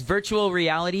 is virtual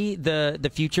reality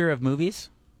the future of movies?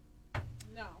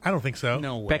 I don't think so.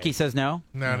 No way. Becky says no?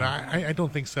 No, I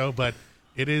don't think so, but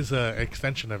it is an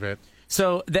extension of it.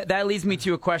 So that leads me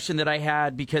to a question that I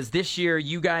had, because this year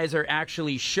you guys are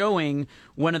actually showing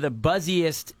one of the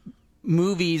buzziest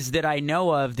movies that I know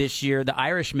of this year, The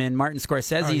Irishman, Martin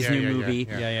Scorsese's new movie,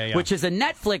 which is a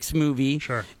Netflix movie.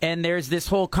 Sure. And there's this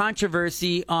whole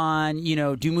controversy on,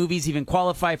 do movies even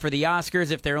qualify for the Oscars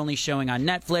if they're only showing on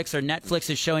Netflix, or Netflix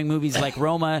is showing movies like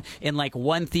Roma in like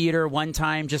one theater one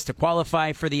time just to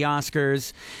qualify for the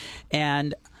Oscars.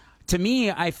 And to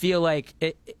me, I feel like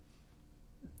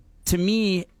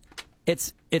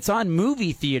it's on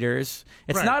movie theaters.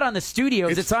 It's not on the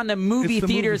studios. It's on the movie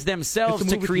theaters themselves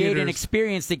to create an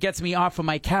experience that gets me off of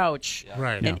my couch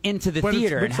and into the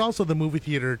theater. It's also the movie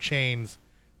theater chains,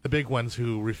 the big ones,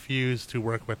 who refuse to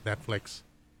work with Netflix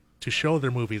to show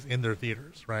their movies in their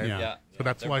theaters, right? Yeah. So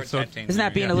that's why. Isn't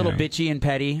that being a little bitchy and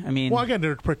petty? I mean, well, again,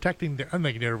 they're protecting their. I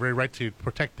think they're very right to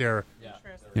protect their,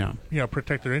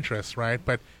 protect their interests, right?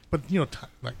 But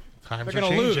times they're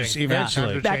going to lose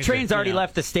eventually. That train's already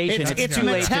left the station. It's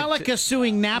Metallica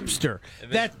suing Napster.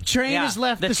 That train has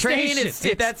left the station.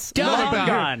 That's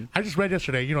gone. I just read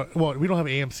yesterday. Well, we don't have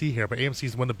AMC here, but AMC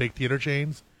is one of the big theater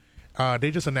chains.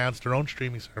 They just announced their own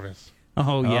streaming service.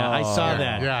 Oh yeah, I saw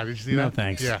that. Yeah, did you see that? No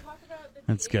thanks. Yeah,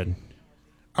 that's good.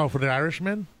 Oh, for The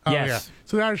Irishman? Oh, yes. Yeah.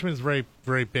 So The Irishman is very,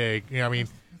 very big. I mean,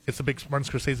 it's a big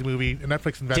Martin Scorsese movie. And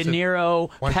Netflix invested. De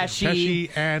Niro, Pesci,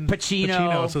 and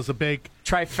Pacino. So it's a big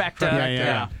trifecta.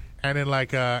 Yeah. And then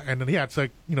it's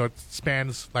like it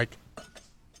spans like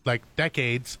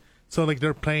decades. So like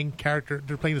they're playing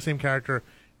the same character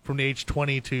from the age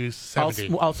 20 to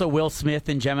 70. Also Will Smith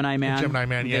in Gemini Man. Gemini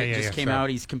Man, just came out.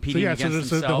 He's competing against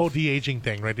himself. So the whole de-aging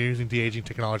thing, right? They're using de-aging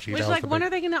technology. Which, when are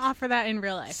they going to offer that in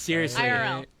real life? Seriously.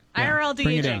 IRL de-aging.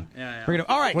 Bring it in. Bring it in.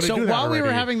 All right, so while we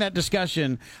were having that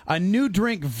discussion, a new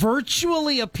drink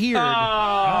virtually appeared in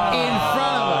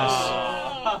front of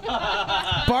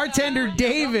us. Bartender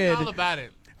David all about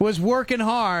it. was working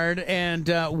hard, and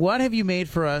what have you made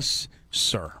for us,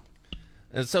 sir?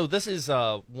 And so this is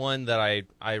one that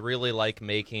I really like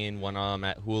making when I'm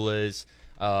at Hula's.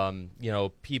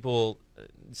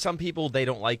 Some people, they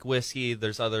don't like whiskey.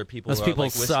 There's other people Those who people are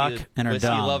like whiskey, suck and are whiskey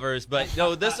dumb. lovers. But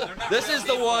no, this is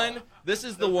the one. This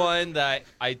is the one that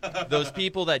those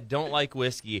people that don't like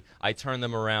whiskey, I turn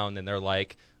them around and they're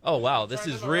like, "Oh wow, this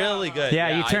is really good."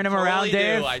 Yeah, you turn them around,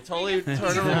 Dave. I totally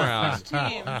turn them around.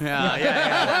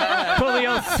 Yeah. Pull the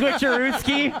old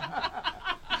switcherooski.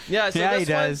 Yeah, so yeah, he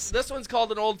does. This one's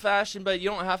called an old fashioned, but you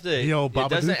don't have to. It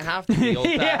doesn't have to be old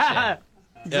fashioned.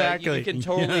 Exactly. You can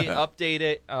totally update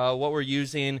it. What we're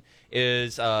using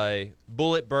is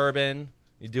bullet bourbon.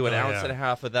 You do an ounce and a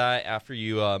half of that after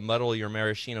you muddle your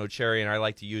maraschino cherry, and I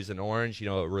like to use an orange. It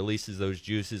releases those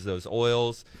juices, those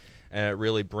oils, and it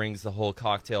really brings the whole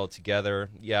cocktail together.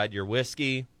 You add your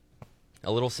whiskey,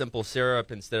 a little simple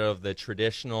syrup instead of the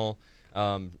traditional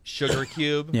sugar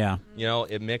cube. Yeah.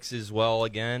 It mixes well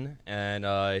again, and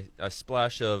a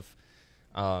splash of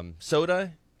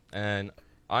soda and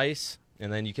ice.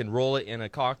 And then you can roll it in a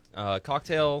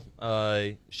cocktail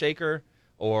shaker,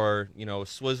 or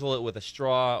swizzle it with a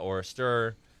straw or a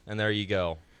stir, and there you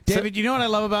go. David, you know what I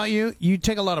love about you? You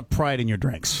take a lot of pride in your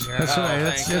drinks.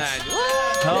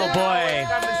 Oh boy,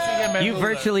 you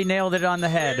virtually nailed it on the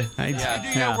head. You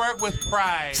do your work with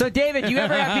pride. So David, you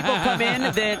ever have people come in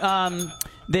that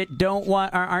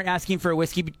aren't asking for a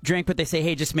whiskey drink, but they say,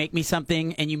 "Hey, just make me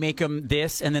something," and you make them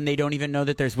this, and then they don't even know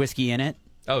that there's whiskey in it?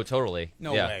 Oh, totally.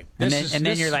 No way. And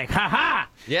then you're like, "Ha ha!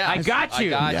 Yeah, I got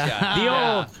you." I gotcha. The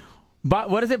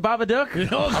old, what is it, Babadook?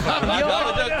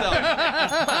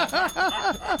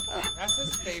 That's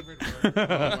his favorite word.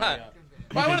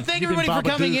 Well, I want to thank everybody for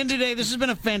coming in today. This has been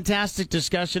a fantastic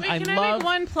discussion. Wait, can I make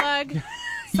one plug?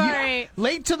 Sorry.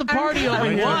 Late to the party over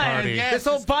here. This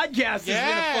whole podcast has been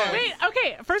a fun. Wait,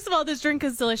 okay. First of all, this drink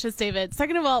is delicious, David.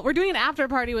 Second of all, we're doing an after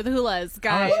party with Hula's,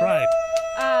 guys. Oh, that's right.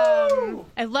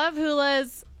 I love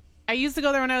Hula's. I used to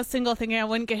go there when I was single thinking I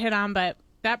wouldn't get hit on, but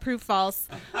that proved false.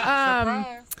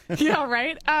 Yeah,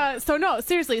 right? So, no,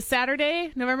 seriously,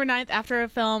 Saturday, November 9th, after a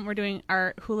film, we're doing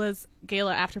our Hula's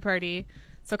Gala after party.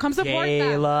 So come support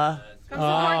them. Come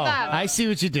support them. I see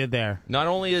what you did there. Not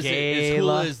only is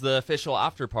Hula's the official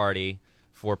after party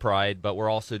for Pride, but we're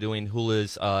also doing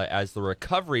Hula's as the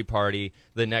recovery party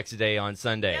the next day on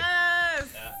Sunday. Yes!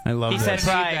 I love He that. said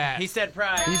pride. He said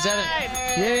pride. He said it.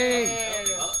 Yay!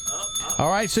 All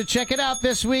right, so check it out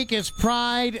this week. It's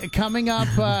Pride coming up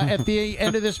at the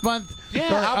end of this month.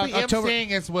 Yeah, I'll be October-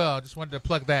 emceeing as well. Just wanted to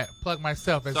plug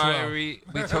myself as well. Sorry,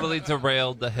 we totally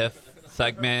derailed the HIF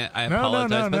segment. I No,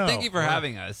 apologize, no. but thank you for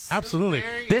having us. Absolutely.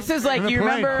 This is like, you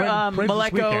remember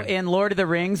Maleko in Lord of the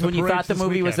Rings when you thought the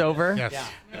movie was over? Yes.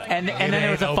 And then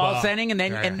there was a false ending, and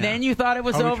then you thought it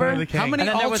was over? How many and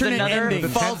then there was alternate another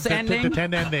endings? false ending? The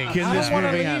 10 endings. Can this I want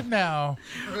to movie leave now.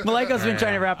 Maleko's been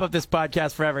trying to wrap up this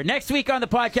podcast forever. Next week on the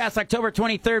podcast, October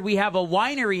 23rd, we have a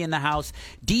winery in the house,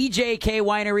 DJK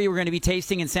Winery. We're going to be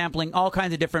tasting and sampling all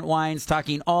kinds of different wines,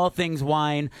 talking all things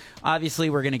wine. Obviously,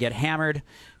 we're going to get hammered.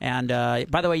 And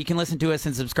by the way, you can listen to us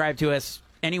and subscribe to us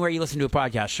anywhere you listen to a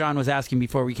podcast. Sean was asking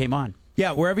before we came on.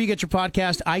 Yeah, wherever you get your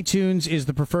podcast, iTunes is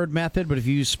the preferred method, but if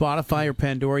you use Spotify or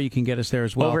Pandora, you can get us there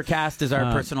as well. Overcast is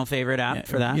our personal favorite app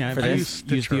for that. Yeah, for use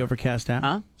the Overcast app.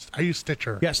 Huh? I use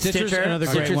Stitcher. Yeah, Stitcher's another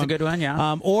great Stitcher's one. a good one,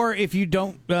 yeah. Or if you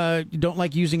don't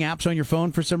like using apps on your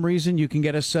phone for some reason, you can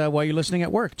get us while you're listening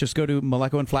at work. Just go to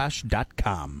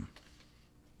MalekoandFlash.com.